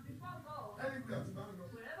 And before God, Ẹni bí àti bá mi lọ.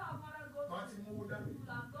 wherever our father goes, Màá ti mówó dání. you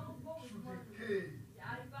will have gone go with Ṣùdì money. kéè.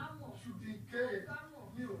 Yeah, if I'm more. Ṣùdì kéè.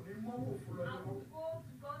 Mi ò ní mọ́wó fún I lọ́jọ́. will go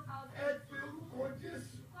to God's house. Ẹ pe orúkọ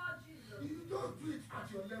Jésù. Call Jesus. You don't do it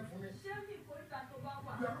at your level ni. Ṣé mi ìkórìíra tó bá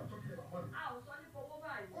wà? We are not talking about money. A ò sọ ní fowó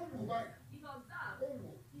báyìí. Ó wò báyìí. He observed. Ó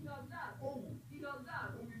wò. He observed. Ó wò. He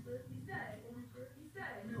observed. Ó wí pé. He said. Ó wí pé. He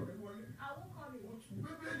said. Mi ò ní wọlé. I won't come in. Ó tún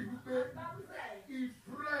Bíbélì wípé. Bible said.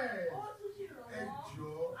 Ìfúrẹ́. Ó tún ṣì Ẹ rànwọ́.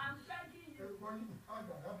 jọ̀ọ́. I'm begging you. Ẹ̀rọ ní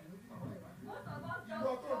àgbàdo àbínú tí màmá yẹn bá dé. Most of us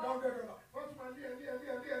Ìwọ tó just dá go. $100. Wọ́n tún máa lé ẹ.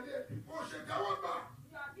 Kò ṣe káwọ́ gbà.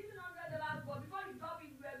 You are giving $100, but before you drop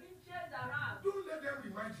it, you are being chased around. Don't let them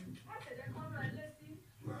remind you. Why should they come and listen?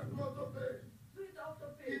 You are God to pay. Do it auto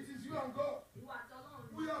pay. It is you and God. Ìwà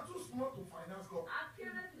àtọ́lọ́run. We are too small to finance God.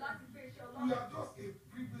 Akéré jù láti gbé iṣẹ́ We Ọlọ́run. are just a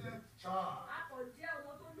privileged child. A kò jẹ́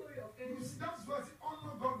ọmọ tó lórí ọ̀fẹ́. You see, that's why I say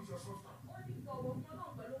honor God with your substance. Ó ní bọ̀wọ̀ fún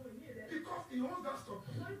Ọlọ́run pẹ̀lú ohun ìní rẹ̀. Because he owns that stuff.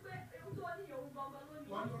 Torí pé ewu tó ní òun gangan ló ní.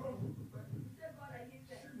 Wà á ní ọlọ́run ló dúpẹ́. Ṣé God I give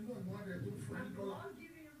Ṣé them? mi náà ni wọ́n á dẹ̀ tó fún ẹ ní I'm dọ́là? not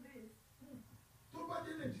giving you this. Tó bá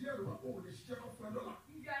dé Nàìjíríà ló wá kó o lè ṣiṣẹ́ kan fún ẹ dọ́là.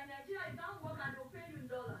 If you are in Nigeria, you can't work and they'll pay you in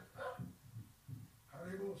dollars.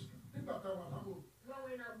 Àrẹ́bọ̀ nígbà tá a wà lábò, When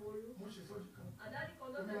we're in Aboru, mo ṣe sọ́jú kan. and daddy Ó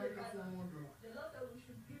ní conducted wáyé the ká fún father. $1. The Lord said we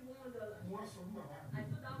should give $1. Mo wá sọ fún bàbá I mi.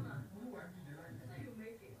 told that man, Mo ní wàá dìde láyé. so you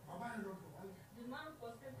make it. Bàbá yẹn lọ bọ̀ wálé. The man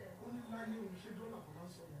frustrated. Ó ní láyé òun ṣe dọ́là kan máa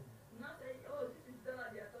ń sọ wọn. The man said, oh, this is dollar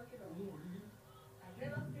they are talking about. Òun ò rí I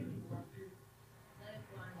never seen it. wá dé. That's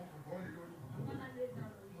why. Wọ́n kò bọ́ lé lórí. I'm gonna lay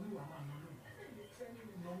down on Mo you. ní wàá máa nà lónìí. I said, you're training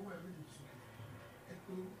me. Ìnáwó ẹ̀ méjì sọ. Ẹ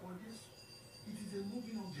pé orúkọ Jésù. It is a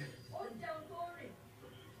moving object. Ó jẹun tó rìn.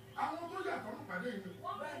 Àwọn tó yàtọ̀ ń pàdé yìí.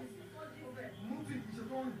 Wọ́n bẹ̀rẹ̀ sí fojú rẹ̀. Moving kì í ṣe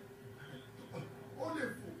tó rìn. Ó lè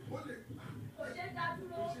fò, ó lè. Kò ṣe dá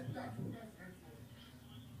dúró. Kò ṣe dájú láti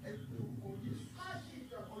ẹ pé orúkọ Jésù. Kọ́ọ̀tì.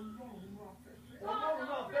 Ọlọ́run nínú afẹ́fẹ́. Ọlọ́run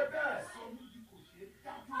náà fẹ́ bẹ́ẹ̀. Sọ mí bí kò ṣe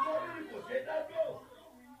dájú. Lórí kò ṣe dájú.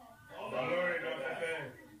 Ọlọ́run iná fẹ́fẹ́.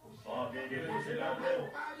 Ọ̀gẹ̀dẹ̀ kò ṣe dájú.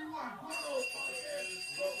 Pariwo àdúrà.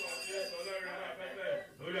 Ọlọ́run iná fẹ́fẹ́.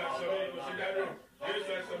 Olú aṣọ mi kò sí dádùn.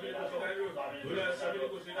 Jésù ẹ̀sọ́ mi kò sí dádùn. Olú aṣọ mi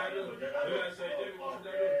kò sí dádùn. Olú aṣọ ìjẹ́ mi kò sí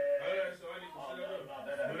dádùn. Olú aṣọ wa ni kò sí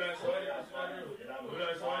dádùn. Olú aṣọ wa ni kò sí dádùn. Olú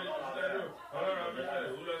aṣọ wa ni kò sí dádùn. Ọlọ́run afẹ́fẹ́.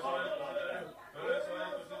 Olú aṣọ wa ni kò sí dádùn. Olú aṣọ wa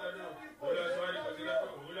ni kò sí dádùn. Olú aṣọ wa ni kò sí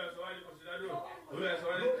dádùn. Olú aṣọ wa ni kò sí dádùn. Olú aṣọ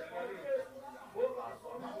wa ni kò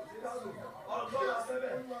sí dádùn. Ọlọ́run fẹ́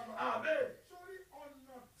bẹ́ẹ̀. Àmín. Sórí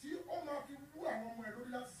ọ̀nà tí ó máa fi wú àwọn ọmọ ẹ̀ lórí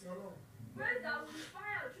láti sin Ọlọ́run. Praise that will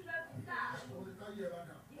inspire your children to start. Orí ká yẹ bá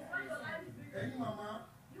dà. It's when your life is Ẹ̀yin beautiful. màmá,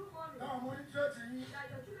 You mommy, láwọn ọmọ yín tírẹ̀tì yín. that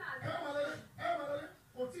your children are Ẹ máa lọlé, ẹ máa lọlé.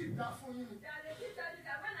 Kò tí ì dá fún yín ni. that they keep telling you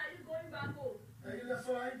that when are you going back home? Ẹ̀yin lẹ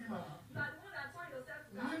sọ́ra yín di màmá. You are the one that turn yourself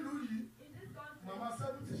to God. Nílùú yìí, In this country, màmá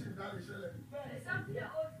 70 ṣì ń dá lè ṣẹlẹ̀. a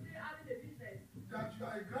 70-year-old still having a business. That you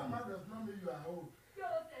are a grandma does not mean you are old. Kí o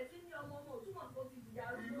tẹ̀ sí ní ọmọ ọmọ òtúmọ̀ tó ti di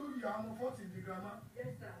arúgbó. Ìlú yìí àwọn ọmọ 40 di grandma.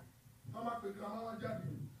 Yes, sir. Wọ́n máa pe grandma wọn jáde.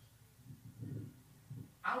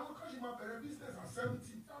 Àwọn kan ṣì máa bẹ̀rẹ̀ business at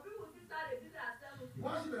 70. Some people still start a business at 70,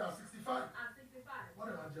 Wọ́n á ṣì bẹ̀rẹ̀ at 65. at 65, Wọ́n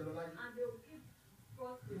lè máa jẹ lọ láyé. and they will keep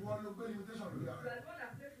prospering. Ìwọ ló gbé limitation lórí You ara are rẹ̀. the one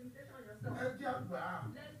that place limitation on Ẹ yourself. jẹ́ àgbà á.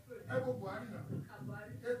 Let's pray. Ẹ wo Buhari náà.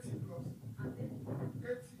 Kabari, 80 plus. and then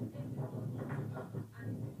 80. and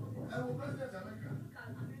it's becoming. Ẹ wo President America. Look at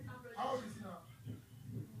American How president. old is he now?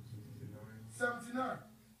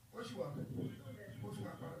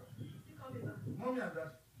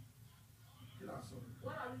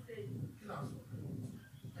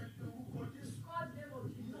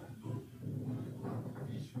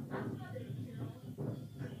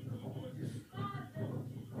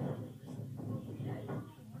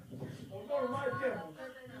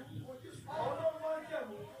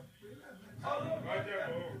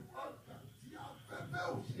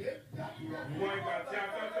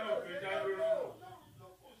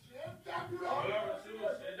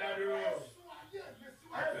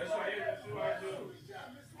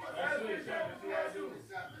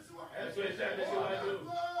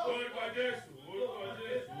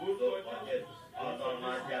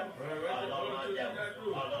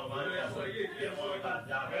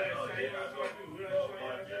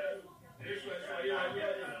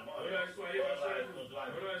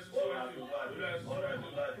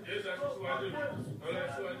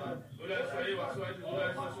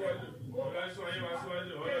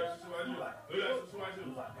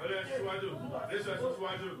 Jésù ẹ̀sùn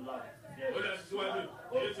síwájú. Olúwa ẹ̀sùn síwájú.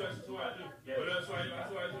 Jésù ẹ̀sùn síwájú. Olúwa ẹ̀sùn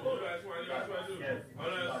síwájú. Olúwa ẹ̀sùn síwájú.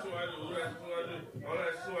 Olúwa ẹ̀sùn síwájú. Olúwa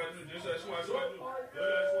ẹ̀sùn síwájú. Olúwa ẹ̀sùn síwájú.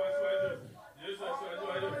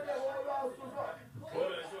 Olúwa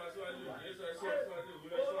ẹ̀sùn síwájú. Jésù ẹ̀sùn síwájú.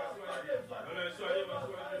 Olúwa ẹ̀sùn síwájú. Jésù ẹ̀sùn síwájú. Olúwa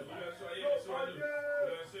ẹ̀sùn síwájú.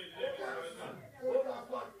 Jésù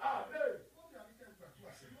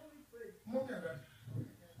ẹ̀sùn síwájú.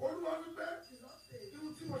 Olúwa wípé irú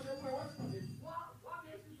tí mo ṣe mú ẹ wá sí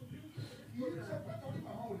pàdé kì í ṣe pé torí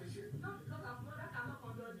màmá ò lè ṣe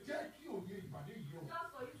jẹ́ kí òye ìpàdé yìí o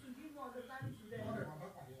wọ́n lè máa bá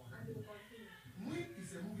pàdé wọn. Wind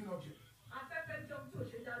is a moving object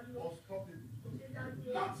unstoppable.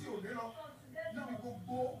 Láti òní lọ níbi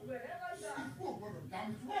gbogbo ikú ò gbọdọ̀ dá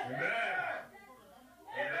mi dúró.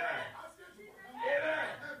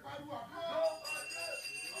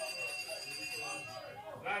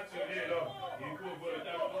 Láti òní lọ, ikú ò gbọdọ̀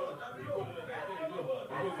dá mi dúró. Ikú ò gbọdọ̀ dá mi dúró.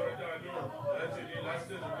 Ikú ò gbọdọ̀ dá mi dúró. Láti òní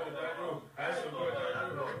láti òní gbọdọ̀ dá mi dúró. Àìsàn gbọdọ̀ dá mi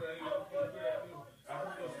dúró.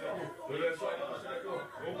 Àkókò sílẹ̀kù. Olùsọ àdìgbò sílẹ̀kù.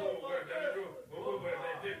 Owó gbọdọ̀ dá mi dúró. Owó gbọdọ̀ dá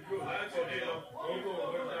mi dúró. Láti òní lọ, owó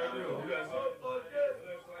gbọdọ̀ dá mi dúró. Olùsọ.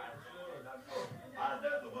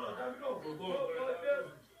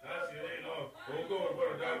 Láti òní lọ, owó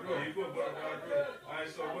gbọdọ̀ dá mi dúró. Ikú gbọdọ̀ dá mi dúró.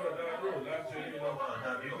 Àìsàn gbọdọ̀ dá mi dúró. Láti òní lọ,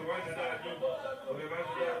 ikú má ṣe dá mi dúró. Olè má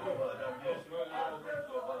ṣe dá mi dúró.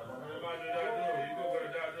 Olè má ṣe dá mi dúró. Ikú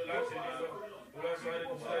gbọdọ̀ dá mi dúró. Láti òní lọ.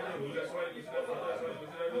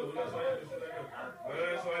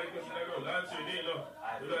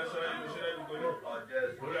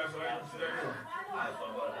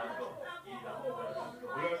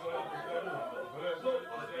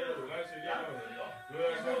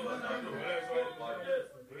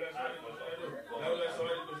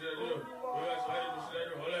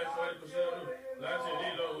 Láti òní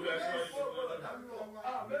lọ,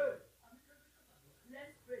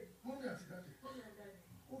 Mọ́mí àti dáadé,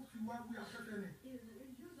 ó fi wá wí afẹ́fẹ́ ni.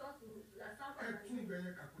 Ẹ tún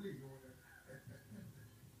ìbẹ̀yẹn kàkúlé yìí wọn lẹ.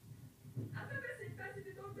 Afẹ́fẹ́ sì fẹ́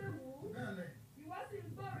síbi tó gbé wù ú. Bẹ́ẹ̀ni. Ìwọ sì ń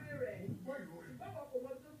gbọ́ orin rẹ̀. Gbọ́ ìró rẹ̀. Bọ́kọ̀ kò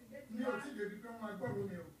mọ tó fi gbé ti Mi ò tí ì débi pé wọ́n máa gbọ́rọ̀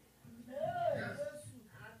mi o.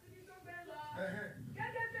 Àti bí tó gbé lọ.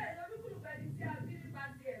 Gẹ́gẹ́ bẹ́ẹ̀ lọ lúkúlùkù ẹni tí a bí nípa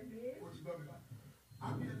ti ẹ̀mí. O ti gbọ́ mi bá.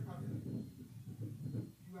 Àbí ẹni pàdé.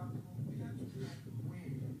 You are compared to the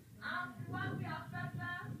wind. A fi wá wí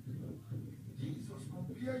afẹ́fẹ́. Jesus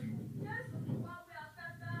compare you. Jésù fi wá wí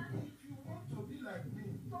afẹ́fẹ́. If you want to be like me,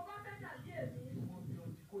 Tó bá fẹ́ dàbí èmi. you must be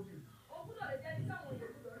undecoded. O gbúdọ̀ lè jẹ́ ní sáwọn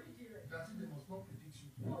èèyàn gbúdọ̀ rí ìdí rẹ̀. That is, they must not predict you.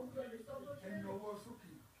 Wọ́n ò gbúdọ̀ lè sọ bó ṣe Ẹni rí. ọwọ́ sókè.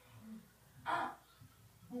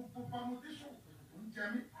 Gbogbo permutation kò ń jẹ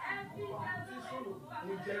mí. Ẹbí Permutation ẹlọ́run kò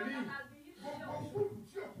ń jẹ mí. Gbogbo fúlù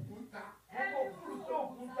tí òkùnkùn ń ta. Gbogbo òkúrú tó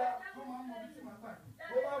òkú ta Tó máa ń mọ bí tí màá gbà yọ.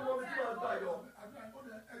 tó bá mọ bí wọ́n gbà yọ. Àdúrà ó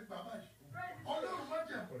lẹ ẹgbà báyìí. Ọlọ́run má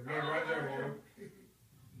jẹ̀. Ọlọ́run má jẹ̀ wọ́n.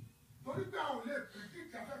 Torí pé àwọn ò lè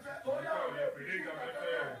predict afẹ́fẹ́. Torí àwọn Olè pèlè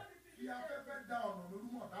ìgbàfẹ́fẹ́. Kí afẹ́fẹ́ da ọ̀nà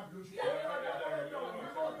lórúmọ̀ tàbí oṣù. tí wọ́n bá dá ọ̀rọ̀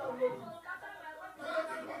lọ́wọ́ tó lójú.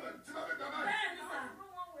 Tí bá fẹ́ gbà báyìí. Bẹ́ẹ̀ni sà.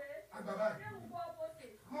 Àgbà báyìí.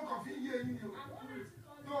 Mo kàn fi ń yé eyín ni o.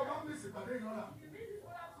 Tó o bá ń mèsì pàdé ìlọ́ra.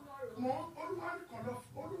 Olúwa ní kàn lọ.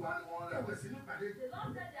 Olúwa ní wọ́n rẹ̀wẹ̀sì ní pàdé.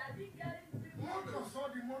 Wọ́n kàn sọ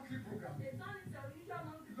di monthly program.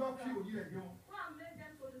 Lọ kí òye ẹ̀ yọ.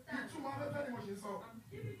 Ìtumọ̀ afẹ́fẹ́ ni mo ṣe sọ.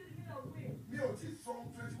 Mi ò tí sọ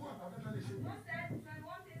 21 afẹ́fẹ́ lè ṣe.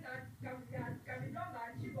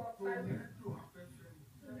 Tó nílò afẹ́fẹ́.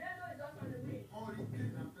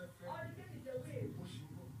 Hurricane afẹ́fẹ́. Mo ṣì ń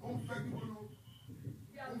bọ̀. Ó ń fẹ́ gbígbóná.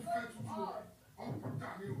 Ó ń fẹ́ tútù o. Ọ̀pọ̀ta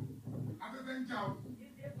ni o. Afẹ́fẹ́ ń jà o.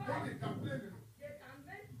 Wọ́n lè dá pléènì nù.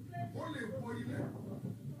 Ó lè wọ ilẹ̀.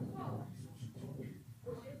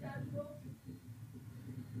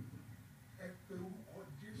 Ẹ pe orúkọ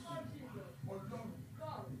Jésù. Ọlọ́run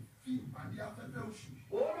fi ìpàdé afẹ́fẹ́ oṣù yìí.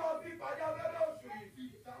 Ó lọ bí ìpàdé abẹ́rẹ́ oṣù yìí. Fi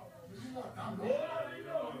dá ọ̀rọ̀ mi níwọ̀n dá mi. Ó lọ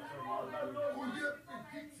nílò ọ̀rọ̀ Kò yẹ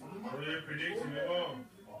predict mi mọ́. Olè pèlè ìtìmí mọ́.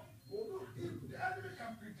 If the enemy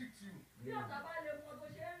can predict you, Bí ọ̀tá bá lè mọ bó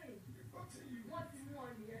ṣe rìn, nothing you. wọ́n ti mú ọ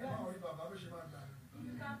nìyẹn. Báwo ni bàbá mi ṣe máa gbà?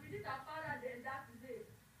 You can predict our father then that is it.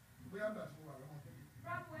 Bóyá gbà tí mo wà lọ́wọ́ kékeré.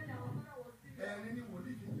 From when our father was still young, Ẹni ní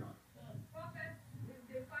wòlíì fi ń jà. prophets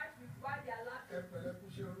they fight with why they are Ẹ laughing. pẹ̀lẹ́ kú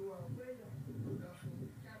ṣe olúwa o. Where you Ló dá fún mi.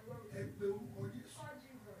 can run. Ẹ pe orúkọ Jésù. Call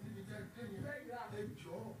Jesus. Níbi tẹ́ ẹ dé yẹn. Where you are. Ẹ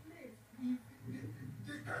jọ̀ọ́. Please.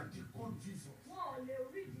 They can't decode Jesus. Wọ́n ò lè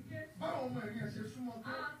rí ìdí Jésù. Báwọn ọmọ ẹ̀yìn ẹ̀ ṣe súnmọ́ tó.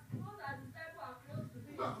 As close as the disciples are close to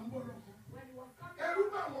Nígbà him, tó ń bọ̀ lọ́kọ̀. when he was coming, Ẹrú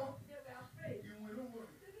bá wọn. they were afraid. Ìwọ̀n ló wọ̀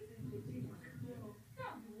rẹ̀. This is the Jesus. No, no.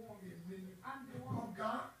 I'm the one. Èmi ni. I'm the one.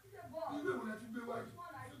 Ọ̀gá. He's a boss. Ilé ìwé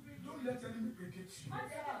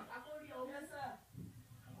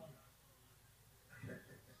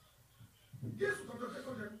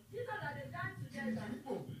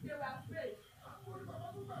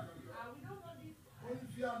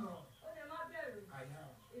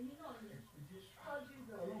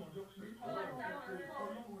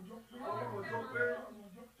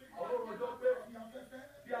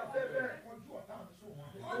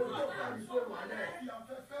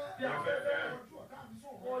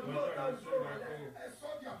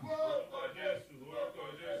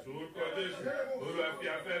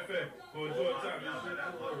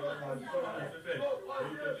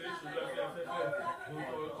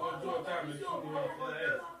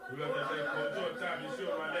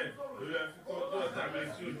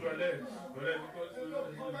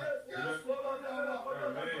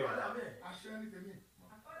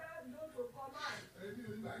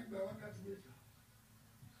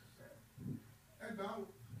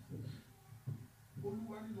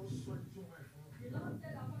Olúwa ní lọ sọ ìtumọ̀ ẹ̀ fún The Lord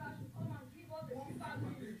said our Father should come and give us the wọn. fever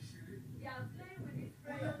Wọ́n dream. ìṣeré. They are playing with his Wọ́n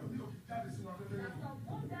prayer. lẹ́nu ní òkè jáde sínú afẹ́fẹ́ That yìí. some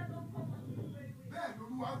one day don't come and do very well. Bẹ́ẹ̀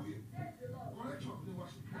lolúwa wí. Says the Lord. Correction ni wá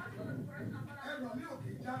ṣe. That's what the correction our Father Ẹnu ní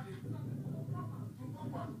òkè jáde. Some people will come and Tó kọ́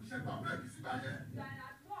wà lóbi iṣẹ́ gbà bírèkì sígbà yẹn. you are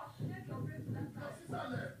at work, take your break to that Lọ side.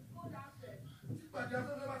 sísàlẹ̀. Go downstairs. Tí pàdé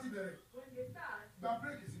afẹ́fẹ́ bá ti bẹ̀rẹ̀. When they start, Gba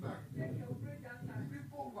bírèkì sígbà yẹn. take your break that side. Ibi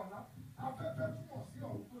kò wà lá. Afẹ́fẹ́ túmọ̀ sí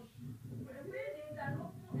ọ̀hún tó ṣí. The wind is an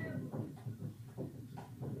open heaven.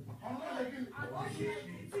 Ọ̀nà lè kí ni. And what is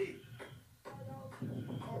it? Ọ̀nà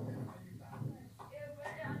àyíká.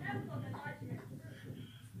 An heaven of enlightenment.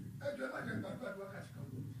 Ẹjọ́ ẹ má jẹ́ gbàdúrà ní wákàtí kan.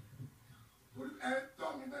 Torí ẹ tọ́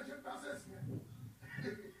mi bẹ́ẹ̀ ṣe pásẹ̀sì yẹn.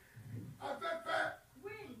 Afẹ́fẹ́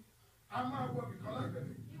Wind, a máa wọ ibìkan láì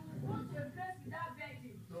bẹ̀rẹ̀. you will go to a place without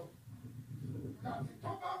begging. No. Láti tó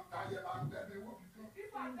bá ń táyé bá ń bẹ̀rẹ̀ wọ ibìkan.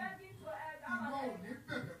 People are begging to Ìwọ ò have ní a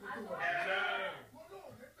bẹ̀rẹ̀ kó tó wọ. Mo lóò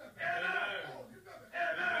ní bẹ̀rẹ̀. Ó ní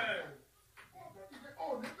bẹ̀rẹ̀. Ó tó ti ṣe ó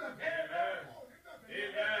ní bẹ̀rẹ̀. Ó ní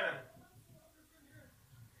bẹ̀rẹ̀.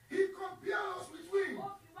 He compares us with wind. Ó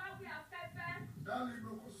fi wá wí afẹ́fẹ́. Darling,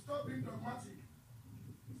 bro, stop being dogmatic.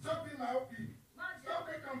 Stop being myopic. Má Stop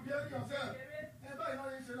jẹ́ comparing yourself. kéré. Ẹ báyìí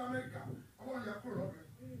náà yín ṣe lamẹ́ríkà. Ọwọ́ ìyá kúrò lọ́bẹ̀.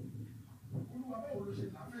 Olúwa báwo ló ṣe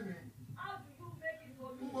láfẹ́ mi? How do you make it for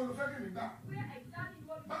Ń me? bọ̀ ló fẹ́ kí mi gbà. Where exactly you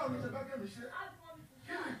want me Báwo ló ṣe to fẹ́ go? kí mi ṣe? How do you want me to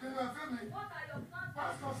Kí ni start? ìpinnu ẹ̀fẹ́ mi? What are your plans?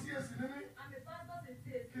 Pásítọ̀ CAC ní mí. I'm a pastor in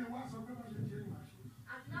faith. Kí ni wọ́n á sọ pé wọ́n ṣe ṣe ìmọ̀ àṣẹ?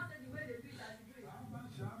 I should not say the way they do it, I should do it. Bàbá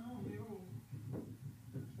ṣàánú mi o.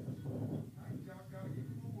 Àjàgà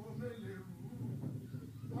ìwúwo mélèé rú.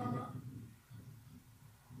 Mama,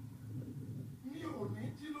 mi ò ní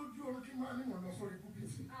jí lójú oorun kí n máa níwọ̀n lọ sórí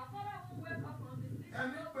púpìtì. Our Father won't wake up from his sleep.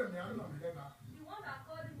 Ẹni pè mí àná mi lẹ́ba. The one that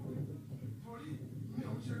called him will rebuke him. Torí mi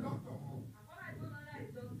ò ń ṣe dọ́kítọ̀ mọ́. Our Father is no longer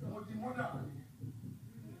a doctor. Mo di mọ́dàrà nìyẹn.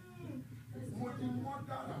 Mo di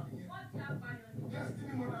mọ́dàrà nìyẹn. What you have by your name?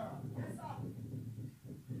 Destiny mọ́dàrà. Yes, sir.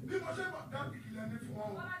 Bí mo ṣe mọ̀ dábì kìlẹ̀ ní fún wọn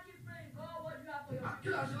o. Father, keep praying. God, what do you have for your Kí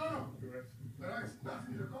la ṣe lọ́nà? Bẹ̀rẹ̀ nígbà tí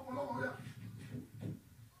ilẹ̀ kọ́mọ lọ́wọ́ yá.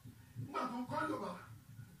 Nígbà tó ń kọ́ Yorùbá,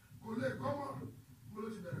 kò lè kọ́mọ. Mo ló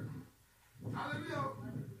ti bẹ̀rẹ̀ nù. Hallelujah.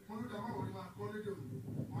 Mo ló dàgbà wọlé máa kọ́ lédè òní.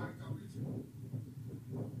 Máa ń kàwé tì.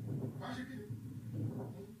 Wá ṣe kí ni?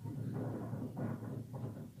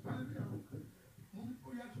 Hallelujah. Mo ní kó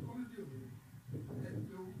yá ti kọ́ lédè òní.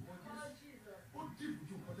 Ẹgbẹ́ orúkọ Oh, Jésù. Jesus. Ó dìbò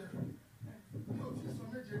ju nǹkan tẹ́ fẹ́. Mi ò tí ì sọ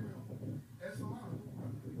méje mi o. Ẹ sọ márùn-ún tó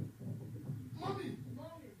kù. Mọ́mì,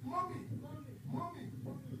 Mommy, mọ́mì, mommy,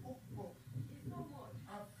 mọ́mì, ó pọ̀. it's so much.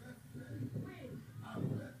 Afẹ́fẹ́, Wind,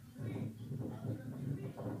 afẹ́fẹ́, wind, afẹ́fẹ́.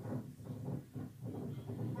 wind.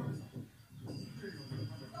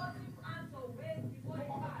 Doesn't answer wait before he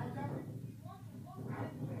passes. He wants to go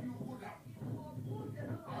straight to it. He will put the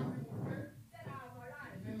look on him. Said I have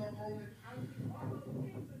arrived. And we all came to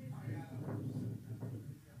this place.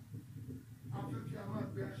 Afẹ́fẹ́ a máa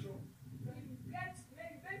gbé aṣọ. Make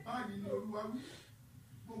Báyìí ni Olúwa wí.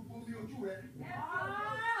 Gbogbo omi ojú rẹ̀. everyone.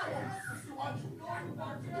 Síwájú.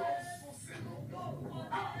 Yóò sún sínú.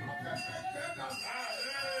 Afẹ́fẹ́ gbé dàgbà.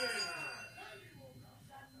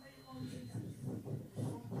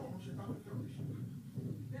 Sọ́kọ̀ọ́ ṣe tá a fẹ́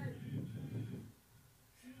fi ṣe.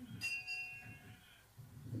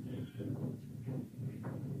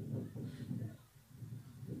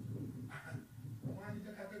 Wọ́n á ní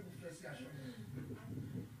jẹ́ ká tẹ́gùn fẹ́ sí aṣọ yẹn.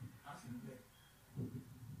 A sì ń bẹ̀.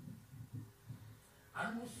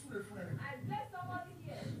 Àní mo súre fún ẹ. I bless somebody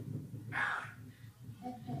here.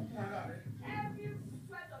 Gbogbo ogun ara rẹ̀. Every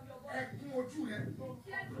sweat of your body. Ẹ̀gún ojú rẹ̀.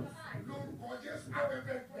 Tears in your eyes. Lórúkọ Jésù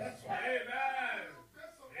afẹ́fẹ́ gbẹ́ sọ. Amen.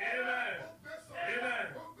 Amen. Amen.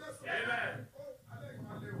 Amen. Alẹ́ yìí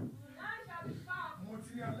máa lé o. Tonight shall be found. Mo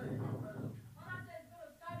ti ní alẹ́ yìí máa pẹ́ lọ. Mama said it's going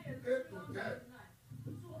to carry a Eight to long 10. time tonight.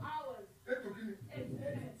 2 hours. Ètò kí ni? 8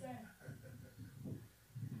 minutes.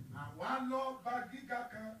 Àwa lọ bá gíga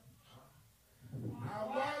kan.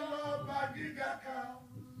 Àwa lọ bá gíga kan.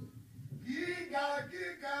 Gíga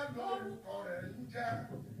gíga lórúkọ rẹ̀ ń jẹ́.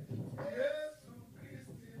 Jésù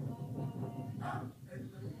Kristi. Ẹ̀yin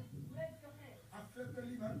lẹ́yìn. Raise your hand. Afẹ́fẹ́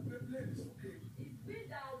ní máa ń gbé pléènì sókè. It's been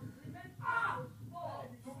that remain out. God.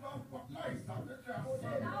 Tó bá wọ láì sàfẹ́fẹ́ Now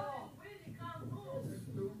àfẹ́. it's really can't move.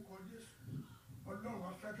 Lórúkọ Jésù. Ọlọ́run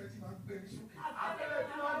afẹ́fẹ́ tí máa ń gbé ní sókè. Afẹ́fẹ́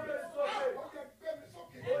tí wọ́n gbé sókè. Ó yẹ gbé mi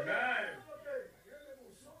sókè. Amen. Ayé lè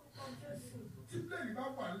mọ̀ sókè. tí plane bá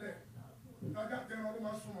wà lẹ̀ lọ́jà tẹran ló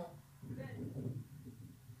máa súnmọ́.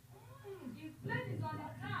 If plane is on the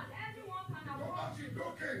ground, anyone can tó bá approach ti it.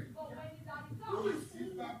 dókè But when it's at the kò top, sí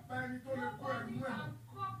bàbá ẹni tó lè kó nobody ẹnu ẹ̀. can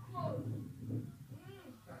come close.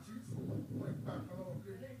 That is wọ́n ìgbà kan lọ́wọ́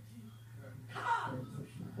plane.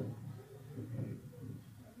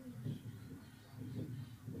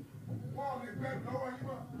 Wọ́n lè gbẹ́ lọ́wọ́ yín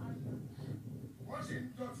mọ́. Wọ́n sì ń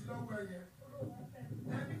dọ̀tí lọ́wọ́ ẹ̀yẹ.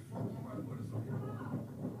 Ẹni fọwọ́ máa gbọ́dọ̀ sọ̀rọ̀.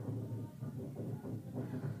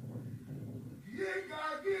 Gíga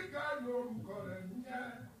gíga lórúkọ rẹ̀ ń jẹ́.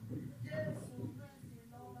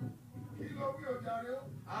 Kí ló wí òjàre o?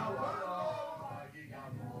 Àwọn lọ́ọ́ gíga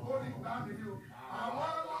mọ́. Ó ní gbà mí ni o.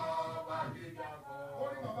 Àwọn lọ́ọ́ gíga mọ́. Ó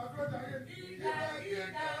ní bàbá tó jayé. Gíga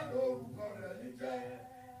gíga lórúkọ rẹ̀ ń jẹ́.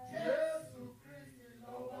 Jésù Kristi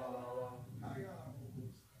lọ́wọ́ wa. Ayá àwọn ọmọ.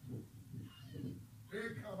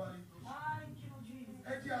 Thank you, Jesus.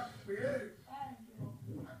 Ẹ jẹ́ àpè é.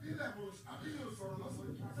 Àbílẹ̀ sọ̀rọ̀ lọ́sọ̀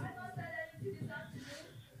yìí. Have I not said anything this afternoon?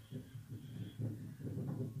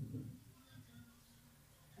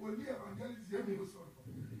 Wòlíì evangelist yẹn mi ò sọ̀rọ̀.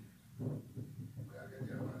 Bóyá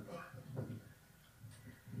kẹ́kẹ́ máa lọ.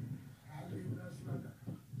 Hallelujah.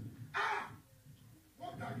 Ah!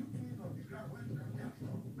 What are you doing on the ground when you can get up?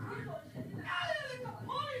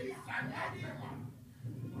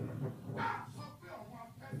 Sọ pé ọmọ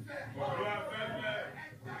afẹ́fẹ́. Ọ̀rọ̀ afẹ́fẹ́.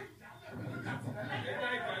 Ẹgbẹ́ ìjálẹ̀ pẹ̀lú àtìlẹ́yìn. Ẹgbẹ́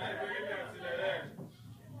ìkàlẹ̀ pẹ̀lú mi àtìlẹ́yìn.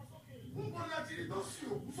 Níbo la ti rí tó sí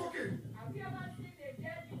òkú sókè? Have you ever seen a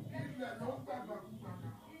dead in bed? Ilẹ̀ ló ń gbàgbà kúgbà.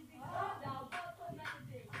 It's the God that will do so many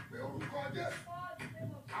things. Pé orúkọ Jésù. God, the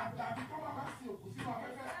name of Àdàbí tó máa sí òkú sínú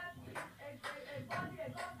afẹ́fẹ́. a God can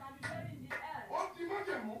be buried in the earth. Ó di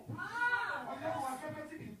májẹ̀mú. Ah! Ọlọ́run afẹ́fẹ́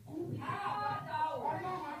tí kì í kú. Ah!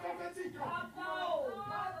 Ọlọ́run afẹ́fẹ́ tí kì í kú.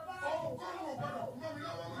 Òun kọ́ ló gbọ́dọ̀ kú mọ́ mi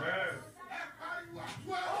lọ́wọ́ mọ́. Bẹ́ẹ̀. Ẹ pariwo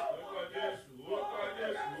àdúrà. Orúkọ Jésù, orúkọ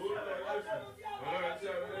Jésù, orúkọ Jésù. Ọlọ́run tí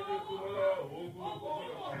a fi lójú kú mọ́ lọ́wọ́, ogun kò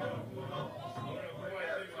gbọ́dọ̀ kú mọ́ lọ́wọ́. Ọlọ́run kó wá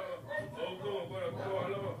ilé mi lọ́wọ́. Ogun ò gbọ́dọ̀ kú wa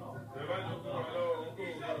lọ́wọ́. Bẹ̀rẹ̀ bá ti kú wa lọ́wọ́, ogun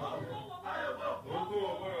ò gbọ́dọ̀ kú wa lọ́wọ́. Ogun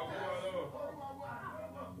ò gbọ́dọ̀ kú wa lọ́wọ́.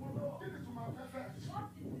 Kí ni túmọ̀ afẹ́fẹ́? What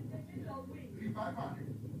is the meaning of wind? Revival ni.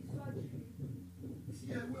 Surgery. Tí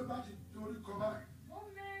ewé bá ti dorí kọ báyìí.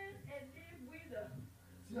 Moment a leaf wither.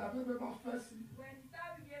 Tí abẹ́bẹ́ bá fẹ́ sí. When the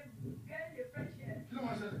time get the fresh air, Kí ló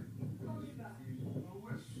máa ṣẹlẹ̀? coming back. Ọwọ́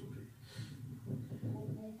ẹ̀ sókè.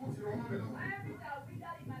 Gbogbo nǹkan ti rọ́ mọ́ mi lọ́wọ́. Everything that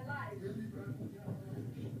withered in my life. Èyí bẹ̀rẹ̀ kò ní àwọn ọmọ.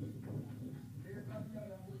 Èyí bá bí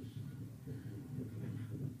ara wọn.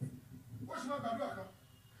 Ó ṣe máa gbàdúrà kan.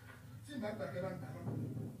 Tí ìgbà gbàgbé bá ń gbà lọ.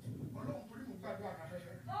 Ọlọ́run torí mo gbàdúrà kan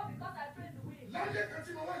fẹ́fẹ́. Not because I praise the wind. Láyé kan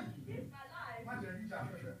tí mo wá yìí. This is my life. Má jẹ́ níjà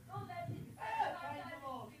afẹ́fẹ́.